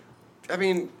He's- turd. I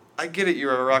mean, I get it. You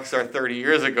were a rock star 30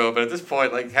 years ago, but at this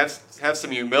point, like, have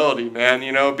some humility, man.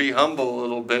 You know, be humble a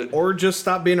little bit. Or just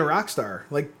stop being a rock star.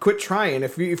 Like, quit trying.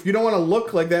 If you don't want to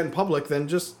look like that in public, then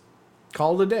just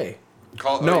call it a day.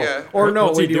 Call. No. Yeah. Or no.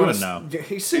 What's he wait, do you doing wanna- now?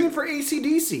 He's singing for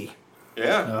AC/DC.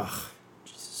 Yeah.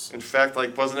 In fact,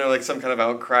 like, wasn't there like some kind of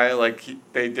outcry? Like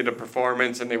they did a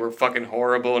performance and they were fucking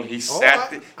horrible, and he sat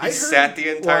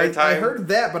the entire time. I heard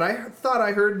that, but I thought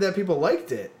I heard that people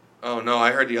liked it. Oh no,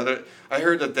 I heard the other. I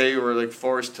heard that they were like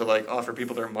forced to like offer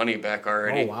people their money back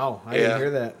already. Oh wow, I didn't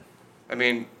hear that. I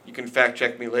mean, you can fact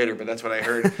check me later, but that's what I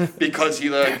heard because he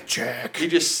like he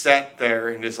just sat there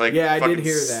and just like I did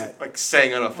hear that, like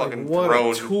sang on a fucking what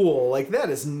throne. A tool! Like that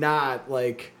is not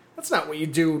like that's not what you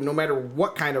do, no matter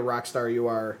what kind of rock star you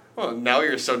are. Well, now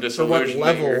you're so For disillusioned.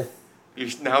 what level?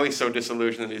 Now he's so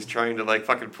disillusioned that he's trying to like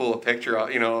fucking pull a picture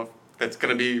out, that's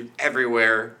gonna be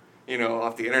everywhere,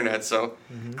 off the internet. So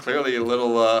clearly a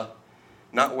little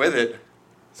not with it.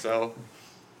 So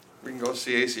we can go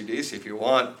see AC/DC if you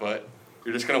want, but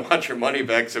you're just gonna want your money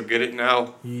back. So get it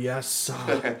now. Yes,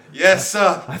 sir. Yes,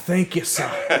 sir. I thank you, sir.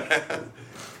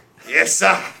 Yes,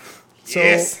 sir.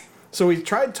 Yes. So we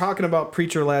tried talking about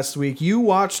Preacher last week. You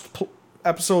watched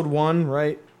episode 1,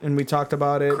 right? And we talked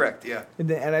about it. Correct. Yeah.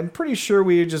 And I'm pretty sure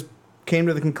we just came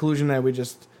to the conclusion that we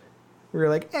were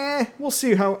like, we'll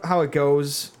see how it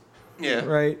goes. Yeah.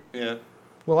 Right? Yeah.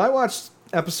 Well, I watched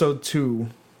episode 2.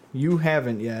 You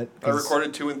haven't yet. I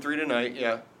recorded 2 and 3 tonight.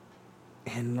 Yeah.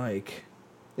 And like,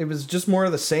 it was just more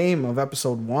of the same of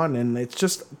episode 1, and it's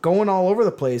just going all over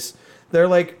the place. They're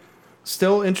like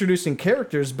still introducing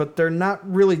characters, but they're not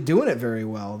really doing it very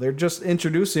well. They're just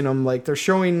introducing them, like they're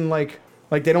showing like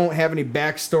they don't have any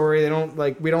backstory. They don't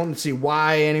we don't see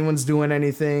why anyone's doing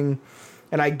anything.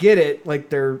 And I get it, like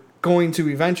they're going to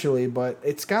eventually, but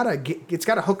it's gotta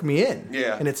hook me in.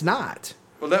 Yeah. And it's not.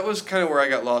 Well, that was kind of where I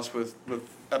got lost with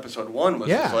episode 1. Was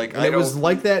Yeah. like and it was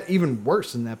like that even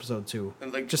worse in episode 2.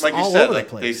 And like, just like all you said, over like the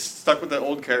place. they stuck with the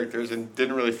old characters and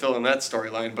didn't really fill in that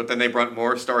storyline, but then they brought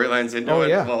more storylines into Oh, it.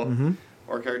 yeah. Well, Mhm.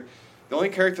 The only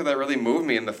character that really moved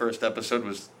me in the first episode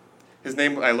was his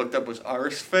name. I looked up was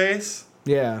Arseface.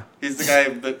 Yeah. He's the guy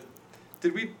that.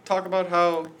 Did we talk about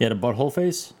how? He had a butthole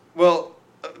face? Well,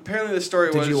 apparently the story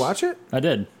was. Did you watch it? I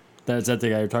did. Is that the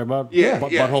guy you're talking about? Yeah,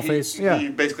 Butthole he, face? Yeah. He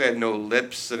basically had no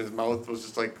lips, and his mouth was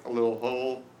just like a little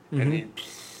hole, and he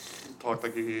talked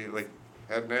like he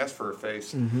had an ass for a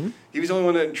face. He was the only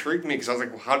one that intrigued me because I was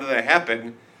like, well, how did that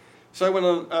happen? So I went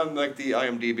on like the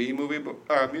IMDb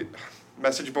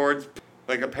message boards.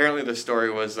 Like apparently the story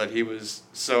was that he was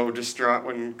so distraught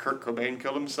when Kurt Cobain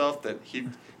killed himself that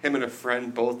him and a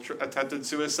friend both attempted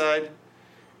suicide,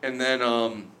 and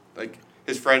then like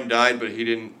his friend died, but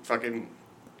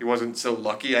he wasn't so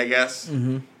lucky, I guess,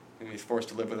 and he's forced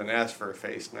to live with an ass for a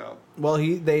face now. Well,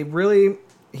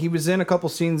 he was in a couple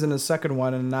scenes in the second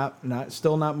one, and not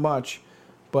much,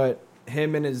 but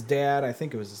him and his dad, I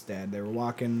think it was his dad, they were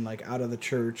walking like out of the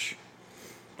church.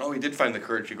 Oh, he did find the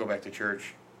courage to go back to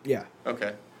church. Yeah.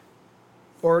 Okay.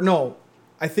 Or no,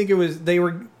 I think it was they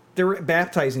were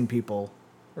baptizing people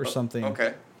or something.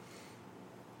 Okay.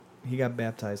 He got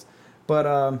baptized, but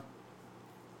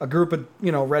a group of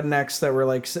rednecks that were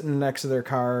like sitting next to their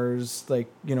cars, like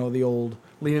the old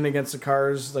leaning against the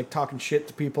cars, like talking shit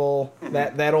to people.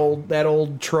 that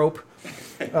old trope.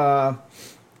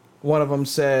 One of them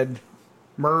said,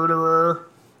 "Murderer."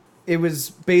 It was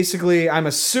basically, I'm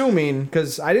assuming,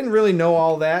 because I didn't really know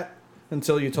all that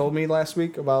until you told me last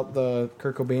week about the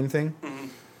Kurt Cobain thing.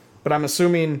 But I'm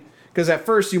assuming, because at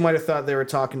first you might have thought they were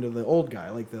talking to the old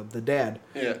guy, like the dad.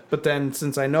 Yeah. But then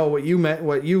since I know what you meant,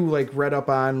 what you like read up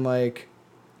on, like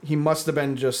he must have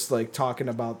been just like talking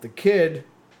about the kid.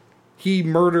 He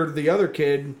murdered the other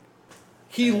kid.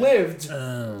 He lived,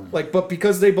 but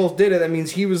because they both did it, that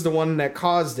means he was the one that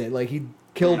caused it. Like he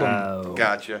killed him. Oh.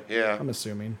 Gotcha. Yeah. I'm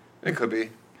assuming. It could be.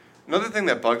 Another thing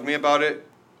that bugged me about it,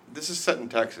 this is set in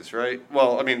Texas, right?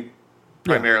 Well, I mean,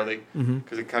 primarily,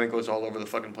 because it kind of goes all over the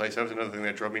fucking place. That was another thing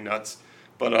that drove me nuts.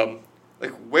 But,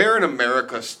 like, where in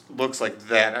America looks like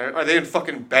that? Are they in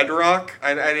fucking Bedrock?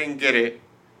 I didn't get it.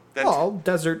 Oh,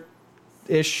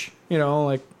 desert-ish,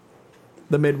 like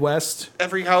the Midwest.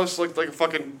 Every house looked like a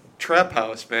fucking trap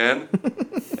house, man.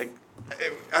 Like,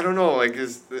 I don't know, I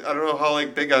don't know how,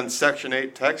 like, big on Section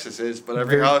 8 Texas is, but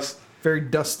every house... Very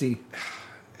dusty.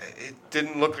 It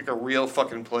didn't look like a real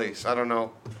fucking place. I don't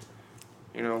know.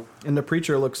 And the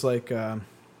preacher looks like, what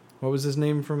was his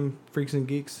name from Freaks and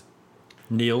Geeks?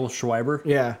 Neil Schreiber?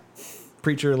 Yeah.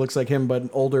 Preacher looks like him, but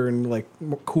older and, like,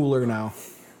 cooler now.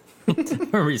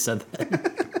 Remember you said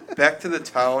that. Back to the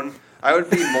town. I would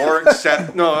be more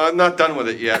No, I'm not done with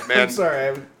it yet, man. I'm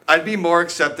sorry. I'd be more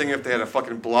accepting if they had a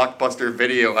fucking Blockbuster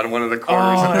video on one of the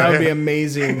corners. Oh, that would be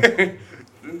amazing.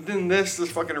 Then this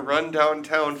fucking run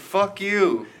downtown. Fuck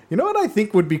you. You know what I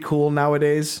think would be cool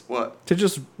nowadays? What? To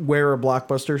just wear a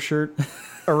Blockbuster shirt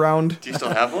around. Do you still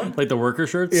have one? Like the worker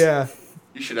shirts? Yeah.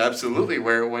 You should absolutely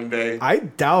wear it one day. I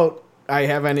doubt I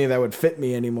have any that would fit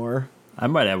me anymore. I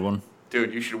might have one.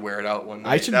 Dude, you should wear it out one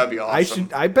night. I should. That'd be awesome.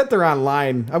 I bet they're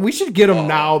online. We should get them Oh.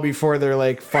 now before they're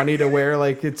like funny to wear.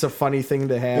 Like it's a funny thing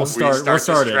to have. We'll start. start We'll this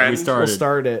start it. trend? We We'll started.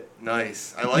 start it.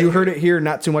 Nice. I like You heard it here.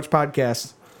 Not too much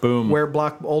podcast. Boom. Wear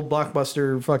old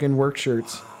Blockbuster fucking work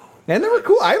shirts. And they were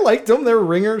cool. I liked them. They were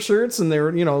ringer shirts, and they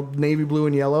were navy blue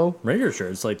and yellow. Ringer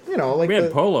shirts, like Like we had the-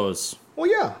 polos. Well,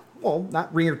 yeah. Well,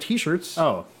 not ringer T-shirts.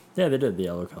 Oh, yeah, they did the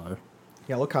yellow color.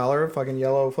 Yellow collar, fucking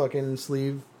yellow fucking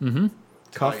sleeve. Mm-hmm.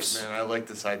 Cuffs. Tight, man. I like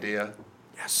this idea.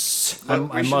 Yes. I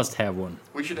We should- must have one.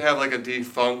 We should have like a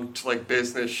defunct like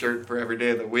business shirt for every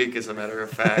day of the week. As a matter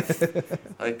of fact,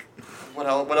 like what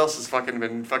else has fucking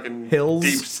been fucking Hills?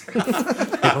 deep?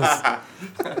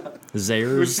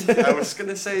 Zayers. I was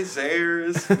gonna say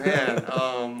Zayers, man.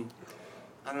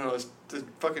 I don't know. Is the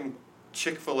fucking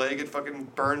Chick-fil-A get fucking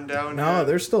burned down? No, yet?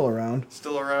 they're still around.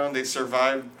 Still around. They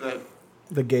survived that.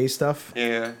 The gay stuff.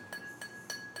 Yeah.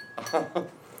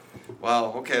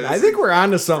 Wow. Okay. I think we're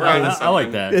onto something. We're onto I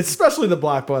like that. Especially the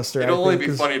Blockbuster. It'll only be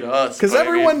funny to us. Because but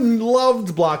I mean, everyone loved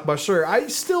Blockbuster. I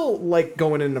still like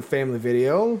going into family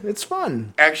video. It's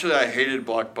fun. actually, I hated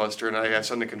Blockbuster, and I have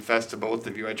something to confess to both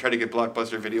of you. I tried to get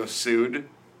Blockbuster Video sued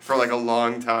for like a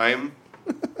long time.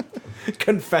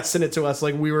 Confessing it to us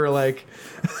like we were like,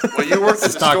 Well, you worked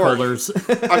at the store. Stockholders.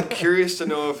 I'm curious to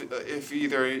know if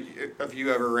either of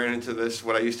you ever ran into this,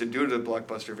 what I used to do to the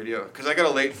Blockbuster Video. Because I got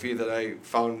a late fee that I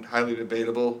found highly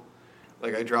debatable.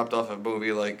 Like, I dropped off a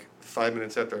movie like 5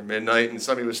 minutes after midnight, and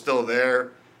somebody was still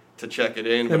there to check it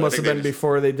in. it but I must think have they been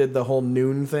before they did the whole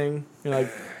noon thing.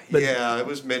 Yeah, it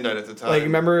was midnight at the time. Like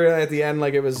remember at the end,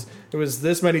 like it was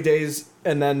this many days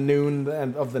and then noon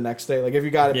of the next day. Like if you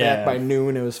got it Yeah. back by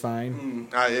noon, it was fine.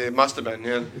 It must have been,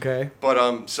 yeah. Okay.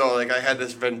 But so like I had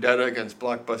this vendetta against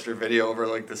Blockbuster Video over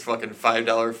like this fucking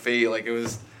 $5 fee. Like it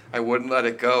was, I wouldn't let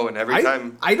it go, and every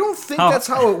time. I don't think How- that's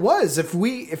how it was. If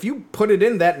you put it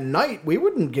in that night, we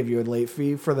wouldn't give you a late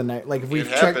fee for the night. Like It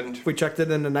happened. if we checked it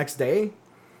in the next day,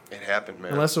 It happened,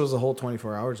 man. unless it was a whole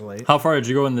 24 hours late. How far did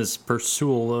you go in this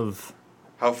pursuit of,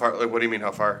 How far? Like, what do you mean?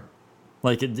 How far?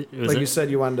 like, it was Like it, you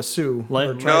said, you wanted to sue. Like-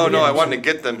 or try No, to no, get I them wanted sued.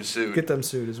 to get them sued. Get them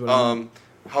sued is what I meant.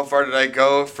 How far did I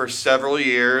go? For several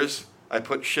years, I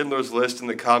put Schindler's List in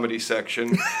the comedy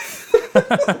section.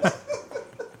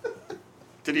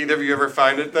 Did either of you ever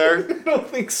find it there? I don't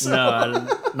think so. no,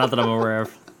 not that I'm aware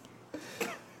of.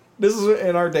 This is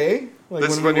in our day. Like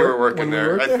This is we when you were worked- working when we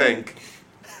there, worked I think.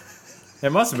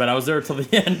 It must have been. I was there till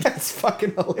the end. That's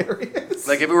fucking hilarious.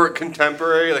 Like, if it were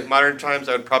contemporary, like modern times,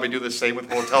 I would probably do the same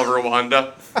with Hotel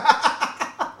Rwanda.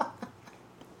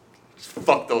 Just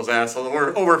fuck those assholes.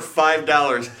 Over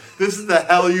 $5. This is the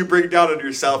hell you bring down on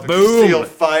yourself if Boom. you steal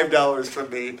 $5 from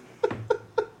me.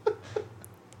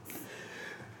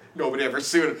 Nobody ever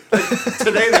sued. Like,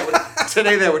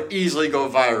 today that would easily go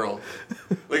viral.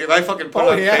 Like if I fucking put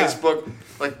Oh, on yeah. Facebook,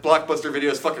 like Blockbuster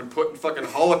Videos fucking putting fucking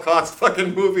Holocaust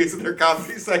fucking movies in their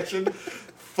comedy section,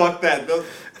 fuck that.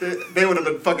 They would have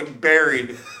been fucking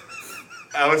buried.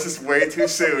 I was just way too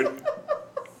soon.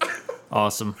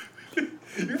 Awesome.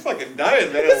 You're fucking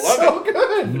dying, man. I love So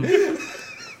good.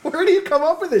 Where do you come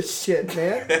up with this shit,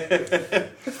 man?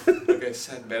 it. Like I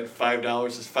said, man, $5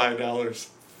 is $5.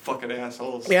 Fucking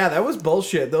assholes. Yeah, that was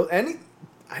bullshit. Though,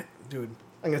 dude,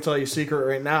 I'm gonna tell you a secret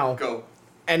right now. Go.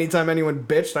 Anytime anyone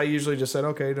bitched, I usually just said,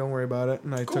 "Okay, don't worry about it,"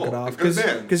 and I took Cool, it off good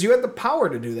man. because you had the power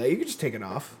to do that. You could just take it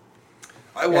off.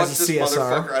 I watched As a this CSR.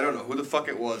 motherfucker. I don't know who the fuck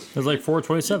it was. It was like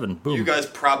 427. Boom. You guys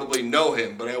probably know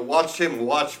him, but I watched him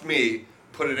watch me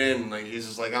put it in. Like he's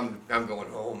just like, I'm going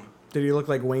home. Did he look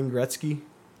like Wayne Gretzky?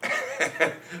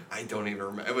 I don't even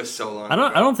remember. It was so long. I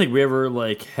don't think we ever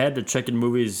like had to check in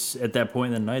movies at that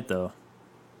point in the night though.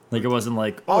 Like it wasn't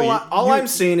like All I'm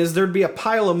saying is there'd be a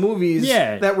pile of movies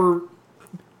Yeah. that were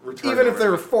Return even if they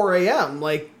order. were 4 a.m.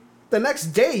 Like the next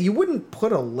day, you wouldn't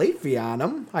put a late fee on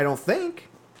them. I don't think.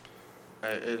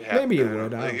 It happened. Maybe you I don't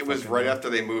would, know. I Like, don't it was fucking right know. after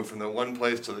they moved from the one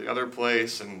place to the other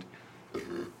place, and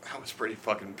I was pretty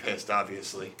fucking pissed,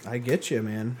 obviously. I get you,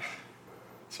 man.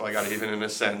 So I got even in a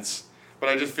sense. But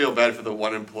I just feel bad for the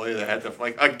one employee that had to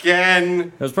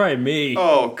again. it was probably me.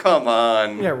 Oh, come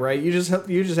on. Yeah, right. You just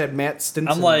had Matt Stinson.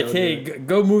 I'm like, go hey, do it.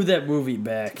 go move that movie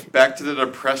back. Back to the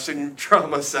depressing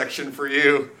trauma section for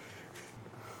you.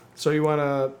 So you want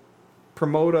to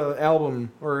promote an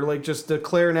album or like just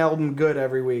declare an album good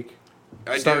every week,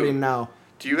 I starting do. now?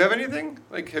 Do you have anything?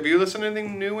 Like, have you listened to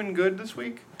anything new and good this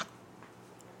week?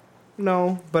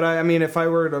 No, but I mean, if I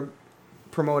were to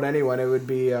promote anyone, it would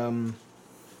be Allie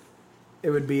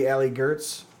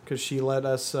Gertz because she let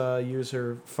us use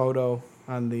her photo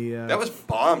on the. That was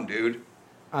bomb, dude.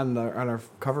 on our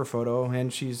cover photo,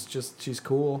 and she's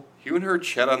cool. You and her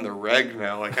chat on the reg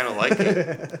now. I kind of like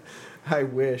it. I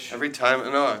wish. Every time,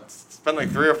 no, it's been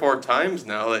like 3 or 4 times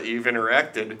now that you've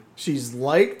interacted. She's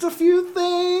liked a few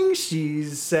things.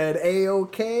 She's said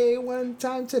A-OK one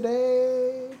time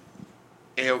today.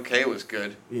 A-OK was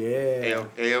good. Yeah.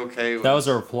 A-OK was... That was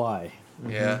a reply.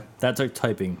 Yeah. That took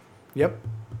typing. Yep.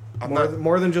 I'm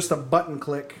More than just a button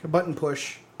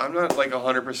push. I'm not like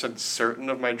 100% certain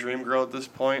of my dream girl at this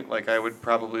point. Like it would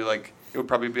probably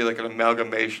be like an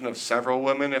amalgamation of several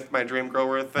women if my dream girl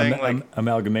were a thing.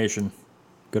 Amalgamation.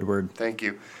 Good word. Thank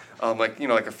you. Like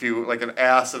like a few, like an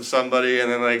ass of somebody,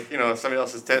 and then like somebody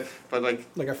else's tit, but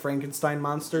like a Frankenstein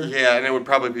monster. Yeah, and it would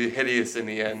probably be hideous in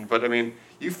the end. But I mean,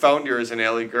 you found yours in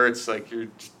Allie Gertz. Like you're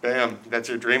just, bam, that's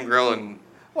your dream girl, and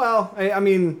well, I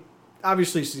mean,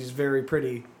 obviously she's very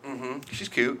pretty. She's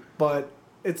cute. But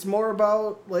it's more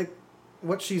about like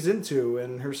what she's into,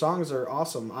 and her songs are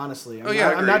awesome. Honestly,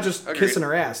 I'm not just kissing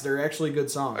her ass. They're actually good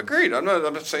songs. Agreed. I'm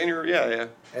not saying you're. Yeah.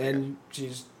 And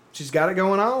she's got it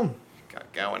going on. Got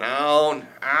it going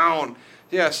on.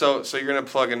 Yeah. So you're gonna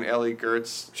plug in Allie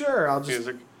Gertz. Sure.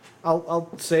 Music. I'll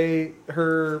say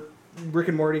her Rick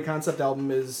and Morty concept album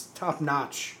is top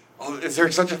notch. Oh, is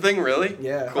there such a thing, really?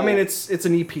 Yeah. Cool. I mean, it's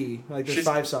an EP. Like there's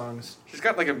 5 songs. She's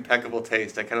got like impeccable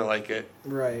taste. I kind of like it.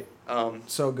 Right.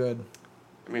 So good.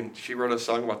 I mean, she wrote a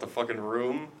song about the fucking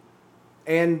room.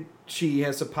 And she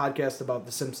has a podcast about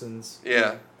The Simpsons.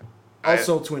 Yeah.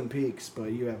 Also Twin Peaks,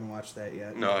 but you haven't watched that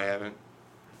yet. No, I haven't.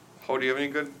 Ho, do you have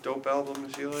any good dope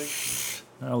albums you like?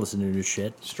 I don't listen to new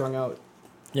shit. Strung Out.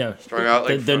 Yeah. Strung Out.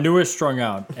 Like the newest Strung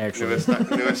Out, actually.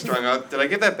 Newest Strung Out. Did I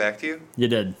give that back to you? You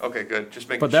did. Okay, good. Just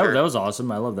making But sure. that was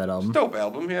awesome. I love that album. Dope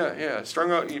album, yeah.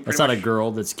 Strung Out. It's not a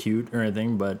girl that's cute or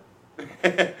anything, but...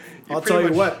 I'll tell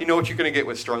you what. You know what you're going to get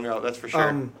with Strung Out, that's for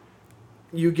sure.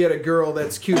 You get a girl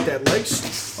that's cute that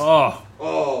likes...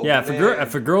 Oh, yeah, man.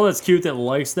 if a girl that's cute that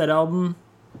likes that album...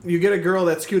 You get a girl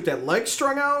that's cute that likes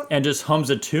Strung Out... And just hums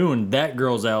a tune, that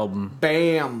girl's album.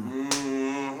 Bam.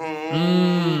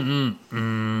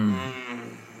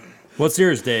 What's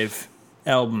yours, Dave?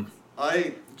 Album.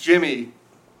 Jimmy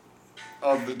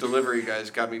of the Delivery Guys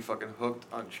got me fucking hooked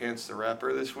on Chance the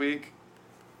Rapper this week.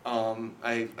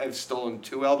 I've stolen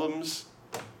 2 albums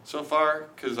so far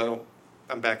because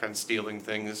I'm back on stealing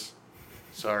things.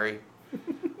 Sorry.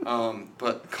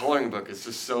 But Coloring Book is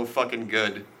just so fucking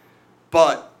good.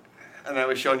 But, and I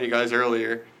was showing you guys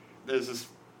earlier, there's this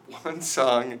one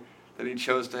song that he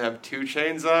chose to have 2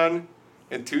 Chainz on.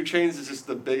 And 2 Chainz is just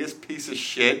the biggest piece of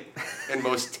shit and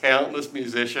most talentless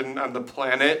musician on the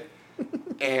planet.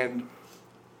 And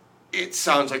it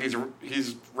sounds like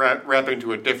he's rapping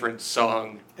to a different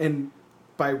song. And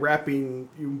by rapping,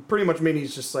 you pretty much mean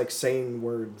he's just like saying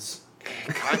words.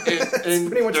 And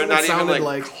pretty much they're what not it even sounded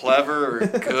like clever or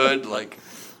good. Like,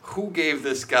 who gave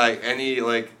this guy any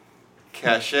like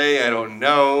cachet? I don't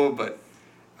know, but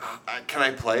can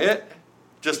I play it?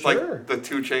 Just Sure. like the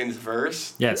 2 Chainz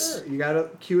verse. Yes. Sure. You got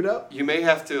it queued up? You may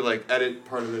have to like edit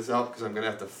part of this out because I'm gonna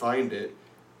have to find it,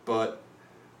 but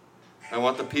I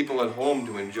want the people at home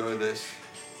to enjoy this.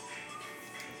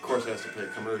 Of course, it has to play a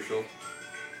commercial.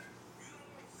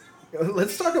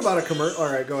 Let's talk about a commercial.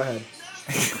 All right, go ahead.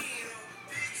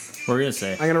 What were you going to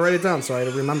say? I'm going to write it down so I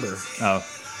remember. Oh.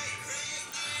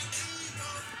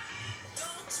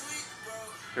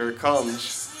 Here it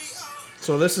comes.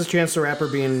 So this is Chance the Rapper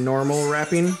being normal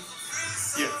rapping.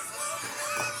 Yeah.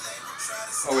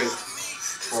 Oh wait.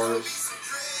 Chorus.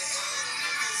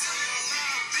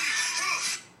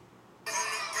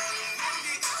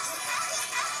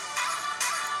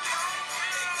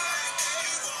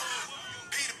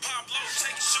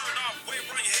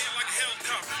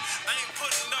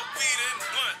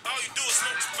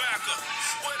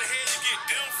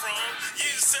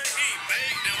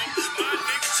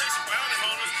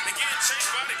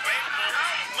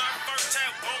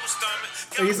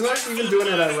 He's not even doing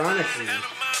it ironically.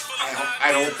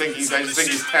 I don't think I just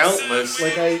think he's talentless.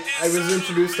 Like I was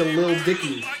introduced to Lil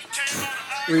Dicky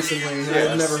recently.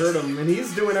 Yes. I've never heard him, and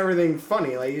he's doing everything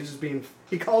funny. Like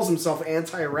he calls himself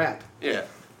anti-rap. Yeah.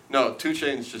 No, 2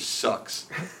 Chainz just sucks.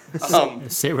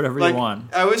 Say whatever like, you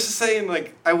want. I was just saying,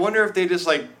 like, I wonder if they just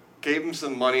like gave him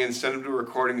some money and sent him to a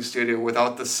recording studio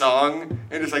without the song,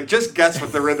 and just like, just guess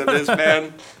what the rhythm is,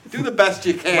 man. Do the best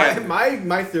you can.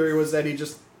 My theory was that he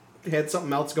just had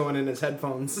something else going in his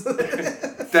headphones.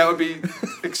 That would be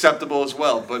acceptable as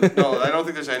well, but no, I don't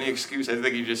think there's any excuse. I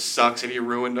think he just sucks and he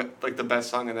ruined like the best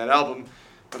song in that album.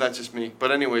 But that's just me. But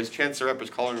anyways, Chance the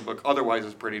Rapper's Coloring Book otherwise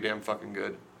is pretty damn fucking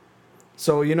good.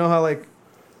 So you know how like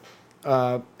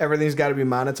everything's got to be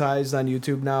monetized on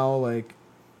YouTube now. Like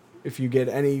if you get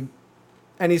any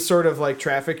any sort of like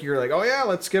traffic, you're like, oh yeah,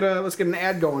 let's get an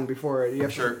ad going before it. You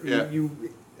have Sure, to, yeah.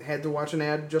 You had to watch an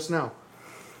ad just now.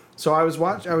 So I was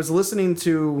listening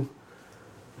to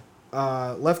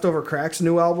Leftover Crack's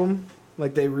new album.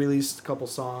 Like they released a couple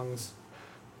songs,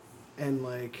 and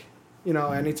like, you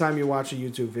know, anytime you watch a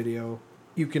YouTube video,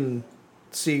 you can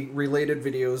see related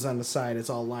videos on the side. It's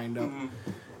all lined up. Mm-hmm.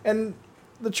 And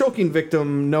the Choking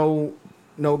Victim, no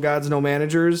Gods, No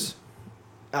Managers,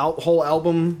 whole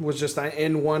album was just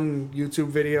in one YouTube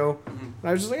video. Mm-hmm. And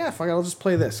I was just like, yeah, fuck it, I'll just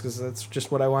play this because that's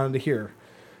just what I wanted to hear.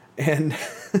 And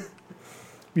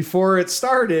before it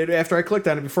started, after I clicked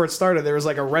on it, before it started, there was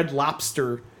like a Red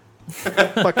Lobster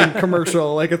fucking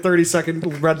commercial, like a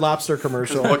 30-second Red Lobster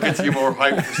commercial. What gets you more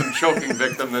hyped for some Choking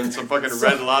Victim than some fucking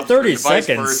Red Lobster? 30 and vice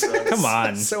seconds. versa? Come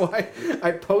on. So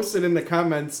I posted in the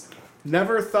comments,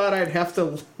 never thought I'd have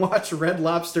to watch Red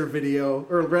Lobster video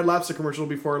or Red Lobster commercial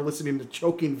before listening to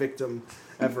Choking Victim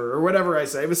ever, or whatever I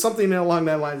say. It was something along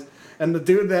that lines. And the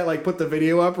dude that like put the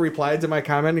video up replied to my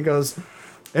comment and goes,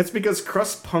 "It's because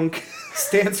Crust Punk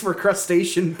stands for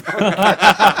crustacean punk."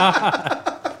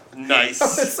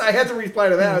 Nice. I had to reply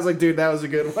to that. I was like, dude, that was a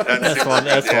good one. That's funny.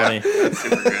 That's funny. That's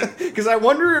super good. Because I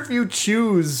wonder if you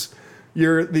choose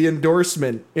the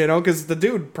endorsement, you know, because the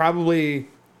dude probably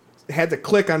had to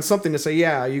click on something to say,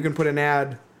 yeah, you can put an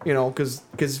ad, you know, because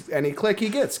any click he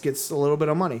gets a little bit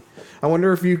of money. I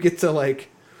wonder if you get to like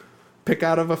pick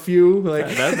out of a few, like,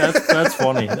 That's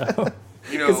funny.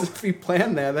 You know, because if he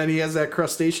planned that, then he has that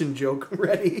crustacean joke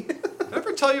ready. did I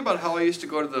ever tell you about how I used to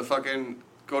go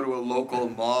to a local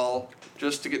mall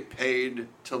just to get paid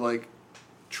to like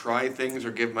try things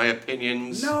or give my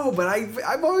opinions? No, but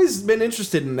I've always been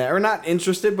interested in that, or not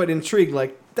interested, but intrigued.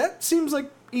 Like that seems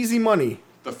like easy money.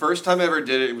 The first time I ever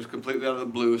did it was completely out of the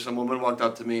blue. Some woman walked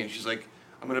up to me and she's like,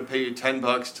 "I'm gonna pay you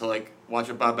 $10 to like watch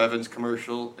a Bob Evans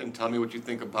commercial and tell me what you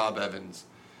think of Bob Evans."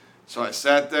 So I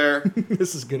sat there.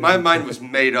 This is good. My mind was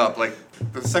made up. Like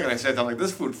the second I sat down, like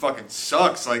this food fucking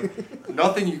sucks. Like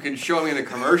nothing you can show me in a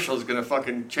commercial is gonna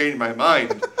fucking change my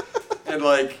mind. And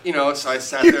like, you know, so I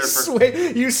sat there for.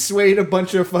 You swayed a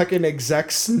bunch of fucking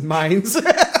execs' minds.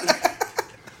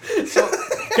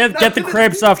 Get the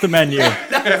crepes off the menu.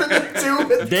 Nothing to do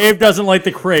with Dave doesn't like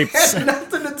the crepes.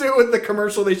 nothing to do with the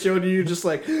commercial they showed you. Just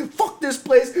like, fuck this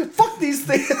place, fuck these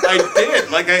things. I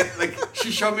did.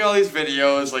 She showed me all these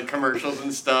videos, like commercials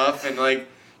and stuff, and like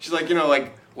she's like, you know,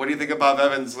 like, what do you think of Bob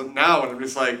Evans now? And I'm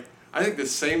just like, I think the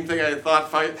same thing I thought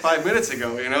five minutes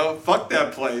ago. You know, fuck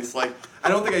that place. Like, I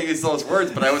don't think I used those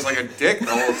words, but I was like a dick the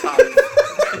whole time.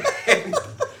 And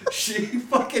she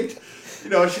fucking, you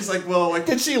know, she's like, well, like,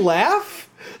 Did she laugh?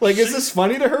 Like, is this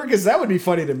funny to her? Because that would be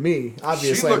funny to me.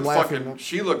 Obviously, I'm laughing.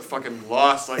 She looked fucking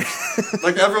lost.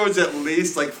 Like everyone's at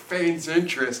least like feigns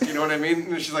interest. You know what I mean?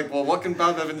 And she's like, well, what can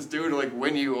Bob Evans do to like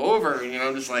win you over? And, you know,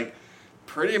 I'm just like,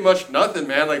 pretty much nothing,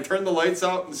 man. Like, turn the lights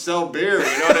out and sell beer.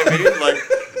 You know what I mean?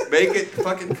 Like, make it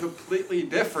fucking completely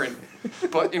different.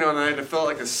 But, you know, and I had to fill out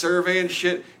like a survey and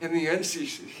shit. In the end,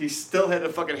 he still had to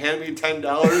fucking hand me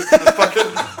 $10 to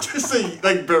fucking just to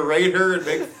like berate her and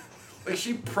make. Like,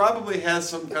 she probably has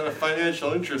some kind of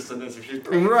financial interest in this if she's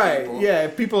paying Right, people. yeah.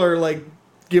 If people are, like,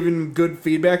 giving good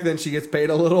feedback, then she gets paid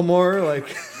a little more. Like,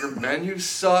 Your menu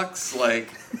sucks. Like,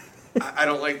 I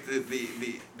don't like the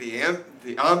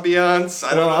ambiance. I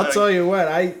don't know. I'll tell you what.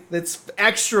 It's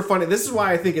extra funny. This is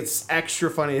why I think it's extra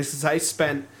funny. Is because I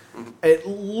spent at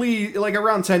least, like,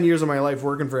 around 10 years of my life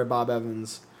working for Bob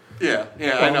Evans. Yeah,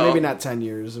 Well, I know. maybe not 10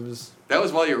 years. It was... That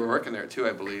was while you were working there, too,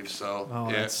 I believe. So, Oh,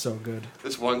 yeah. that's so good.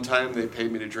 This one time, they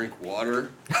paid me to drink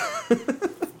water.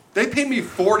 They paid me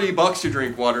 $40 to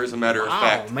drink water, as a matter of Wow,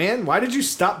 fact. man. Why did you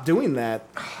stop doing that?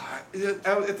 At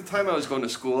the time, I was going to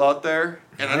school out there,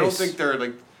 and I don't Nice. think they're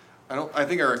like, I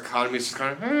think our economy is just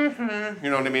kind of, you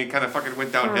know what I mean, kind of fucking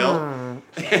went downhill,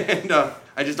 and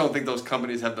I just don't think those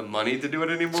companies have the money to do it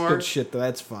anymore. Good shit, though.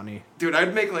 That's funny. Dude,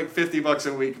 I'd make like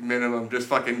 $50 a week minimum, just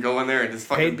fucking going there and just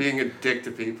fucking Paid- being a dick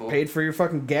to people. Paid for your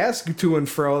fucking gas to and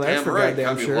fro. That's Damn for right, goddamn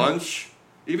got me sure. lunch.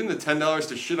 Even the $10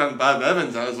 to shit on Bob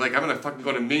Evans, I was like, I'm gonna fucking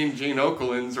go to Mean Gene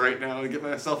Okerlund's right now and get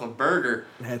myself a burger.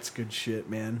 That's good shit,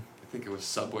 man. I think it was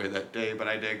Subway that day, but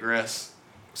I digress.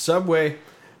 Subway,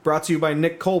 brought to you by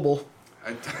Nick Coble.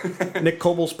 Nick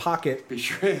Coble's Pocket. Be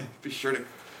sure to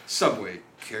Subway,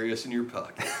 carry us in your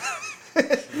pocket.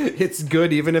 It's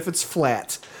good even if it's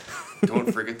flat.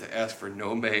 Don't forget to ask for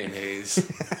no mayonnaise.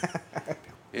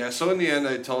 Yeah, so in the end,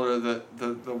 I told her that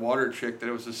the water chick that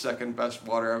it was the second best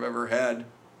water I've ever had.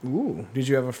 Ooh, did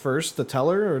you have a first to tell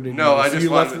her, or did No, you? I just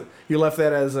you wanted- left. You left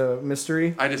that as a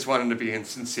mystery. I just wanted to be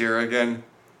insincere again.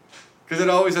 Because it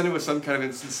always ended with some kind of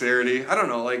insincerity. I don't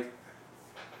know, like,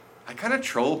 I kind of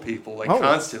troll people like Oh,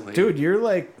 constantly. dude, you're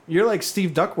like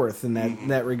Steve Duckworth in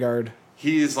that regard.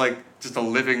 He is like just a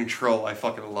living troll. I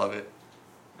fucking love it.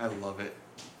 I love it.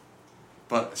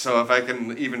 But so if I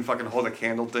can even fucking hold a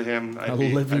candle to him, I'd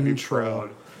living be troll.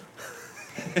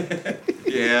 proud.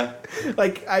 Yeah.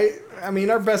 Like I mean,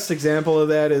 our best example of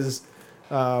that is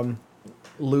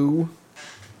Lou.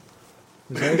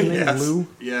 Is that his name? Yes. Lou?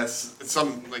 Yes. It's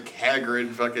some like Hagrid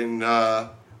fucking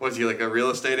was he like a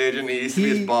real estate agent? He used to be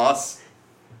He- his boss.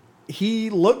 He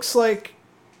looks like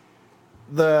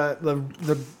the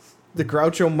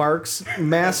Groucho Marx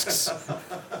masks,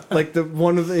 like the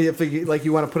one of the like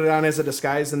you want to put it on as a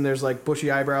disguise, and there's like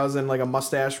bushy eyebrows and like a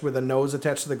mustache with a nose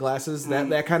attached to the glasses.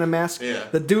 That kind of mask. Yeah.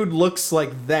 The dude looks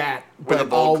like that, With but a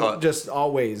bowl cut. just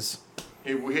always.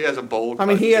 He has a bowl. I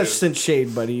mean, cut, he has too. since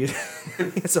shaved, but he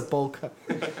has a bowl cut.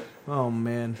 Oh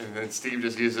man. And then Steve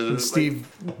just uses it. And as, Steve,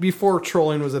 before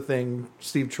trolling was a thing,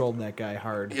 Steve trolled that guy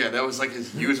hard. Yeah, that was like his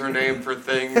username for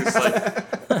things.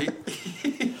 Like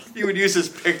he would use his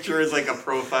picture as like a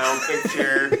profile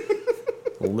picture.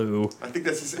 Lou. I think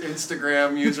that's his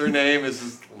Instagram username. Is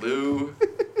his Lou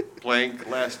blank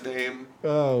last name.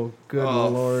 Oh, good Oh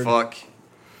lord. fuck!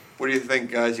 What do you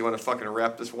think, guys? You want to fucking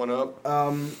wrap this one up?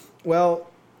 Well,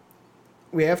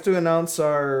 we have to announce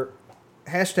our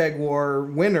hashtag war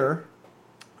winner.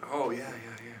 Oh yeah.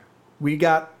 We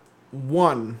got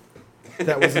one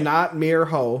that was not me or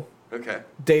Ho. Okay.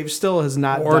 Dave still has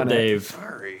not Or done Dave.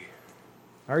 Sorry. it.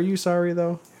 Are you sorry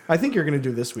though? I think you're gonna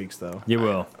do this week's though. You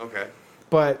will. Okay.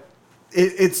 But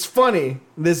it's funny.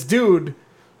 This dude,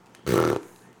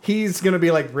 he's gonna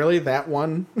be like, really, that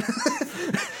one?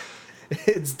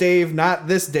 It's Dave, not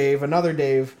this Dave, another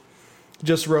Dave.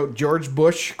 Just wrote George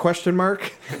Bush ?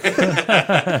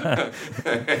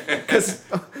 Because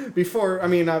before, I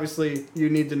mean, obviously, you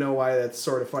need to know why that's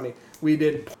sort of funny. We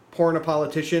did Porn a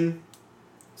Politician.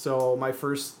 So my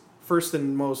first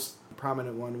and most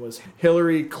prominent one was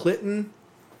Hillary Clinton.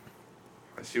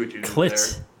 I see what you did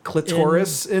Clit. there.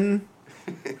 Clitoris in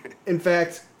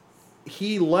fact,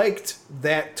 he liked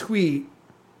that tweet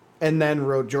and then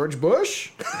wrote George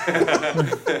Bush.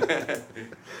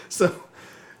 So,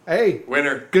 hey,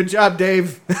 Winner. good job,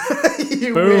 Dave.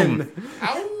 You Boom.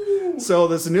 win. So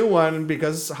this new one,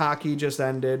 because hockey just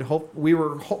ended, we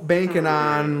were banking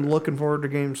on looking forward to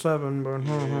Game 7, but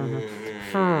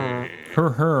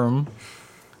Herm.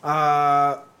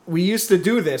 we used to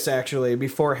do this actually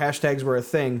before hashtags were a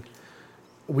thing.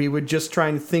 We would just try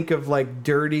and think of like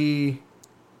dirty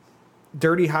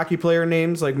hockey player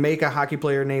names, like make a hockey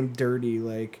player named Dirty.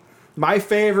 Like my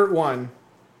favorite one,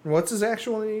 what's his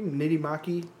actual name?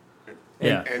 Nidimaki.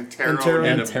 Yeah. Antero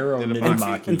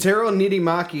Nidimaki. Antero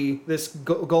Nidimaki, this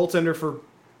goaltender for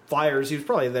Flyers. He was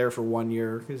probably there for 1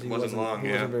 year because he Wasn't long, he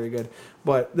yeah. wasn't very good.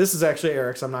 But this is actually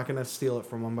Eric's. I'm not going to steal it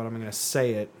from him, but I'm going to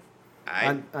say it.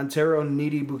 Antero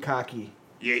Nidibukaki.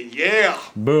 Yeah.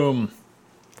 Boom.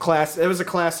 It was a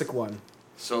classic one.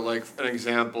 So, like, an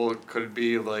example could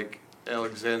be like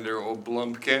Alexander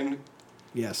O'Blumpkin.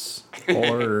 Yes.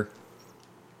 Or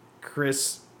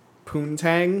Chris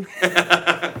Poontang.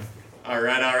 All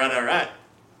right.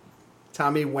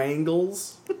 Tommy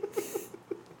Wangles.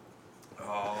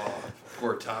 Oh,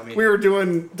 poor Tommy. We were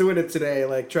doing it today,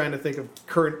 like trying to think of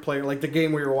current player, like the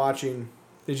game we were watching.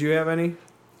 Did you have any?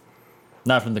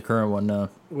 not from the current one, no.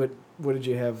 What did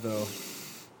you have though?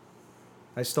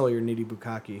 I stole your Nidhi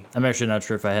Bukaki. I'm actually not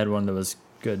sure if I had one that was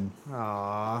good.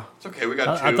 Aww. It's okay. We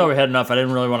got two. I thought we had enough. I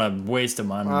didn't really want to waste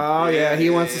them on. Oh yeah, he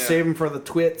Yeah, wants to yeah. save him for the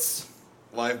twits.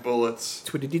 Live bullets.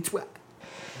 Twittity twat.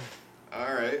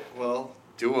 All right. Well,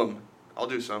 do them. I'll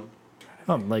do some.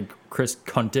 Like Chris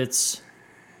Kuntitz.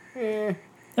 Eh.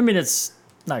 I mean, it's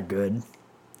not good.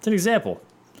 It's an example.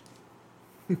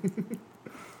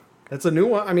 That's a new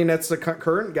one. I mean, that's the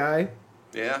current guy.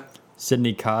 Yeah.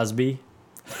 Sidney Cosby.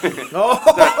 Oh, It's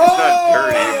not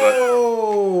dirty,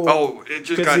 but oh, it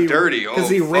just got dirty. Oh, because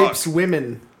he fuck. rapes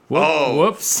women. Oh,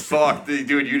 Whoops. Fuck, dude,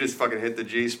 you just fucking hit the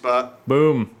G spot.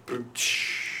 Boom.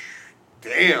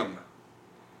 Damn.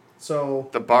 So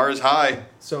The bar is high.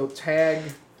 tag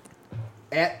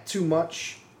at too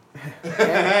much.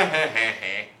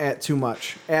 At too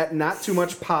much. At not too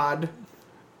much pod.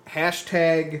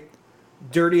 Hashtag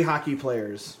dirty hockey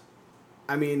players.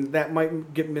 I mean, that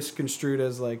might get misconstrued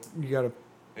as like you gotta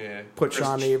Yeah. put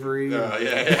Sean Avery.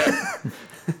 Yeah.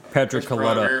 Patrick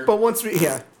Coletta. But once we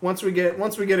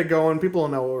get it going, people will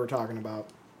know what we're talking about.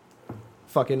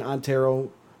 Fucking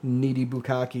Antero Needy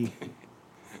Bukaki.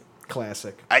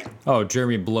 Classic. Oh,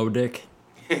 Jeremy Blowdick.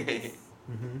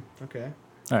 Okay.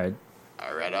 All right.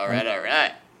 All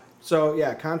right. So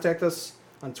yeah, contact us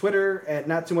on Twitter at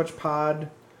Not Too Much Pod,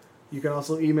 You can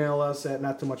also email us at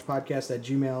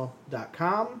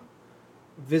nottoomuchpodcast@gmail.com.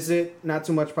 Visit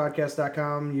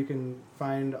nottoomuchpodcast.com. You can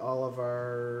find all of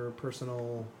our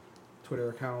personal Twitter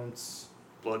accounts,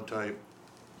 Blood type.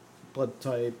 blood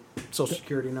type, social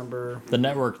security number, The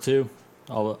network too.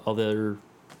 All the other.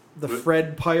 the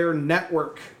Fred Pyre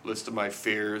Network. List of my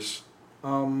fears.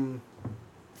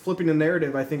 Flipping the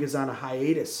Narrative, I think, is on a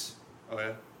hiatus. Oh,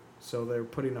 yeah? So they're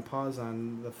putting a pause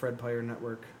on the Fred Pyre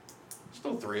Network.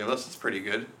 Still 3 of us. It's pretty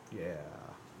good. Yeah.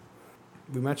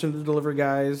 We mentioned the delivery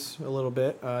guys a little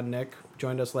bit. Nick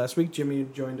joined us last week. Jimmy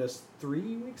joined us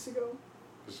 3 weeks ago.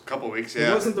 It was a couple weeks, It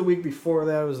yeah. wasn't the week before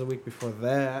that. It was the week before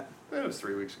that. It was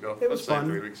 3 weeks ago. It was Let's say fun.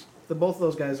 3 weeks. Both of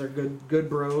those guys are good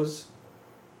bros.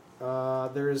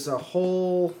 There's a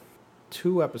whole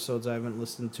 2 episodes I haven't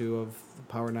listened to of the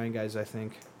Power 9 guys, I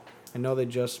think. I know they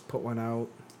just put one out.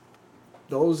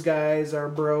 Those guys are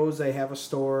bros. They have a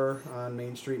store on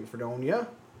Main Street in Fredonia.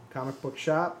 Comic book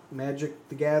shop, Magic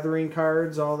the Gathering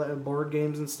cards, all that, board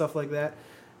games and stuff like that.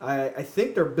 I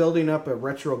think they're building up a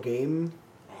retro game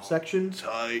section.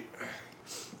 Tight.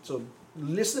 So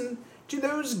listen to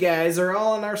those guys. They're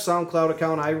all on our SoundCloud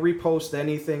account. I repost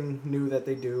anything new that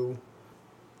they do.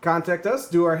 Contact us.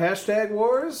 Do our hashtag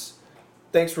wars.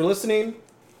 Thanks for listening.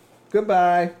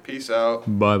 Goodbye. Peace out.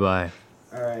 Bye bye.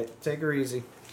 All right. Take her easy.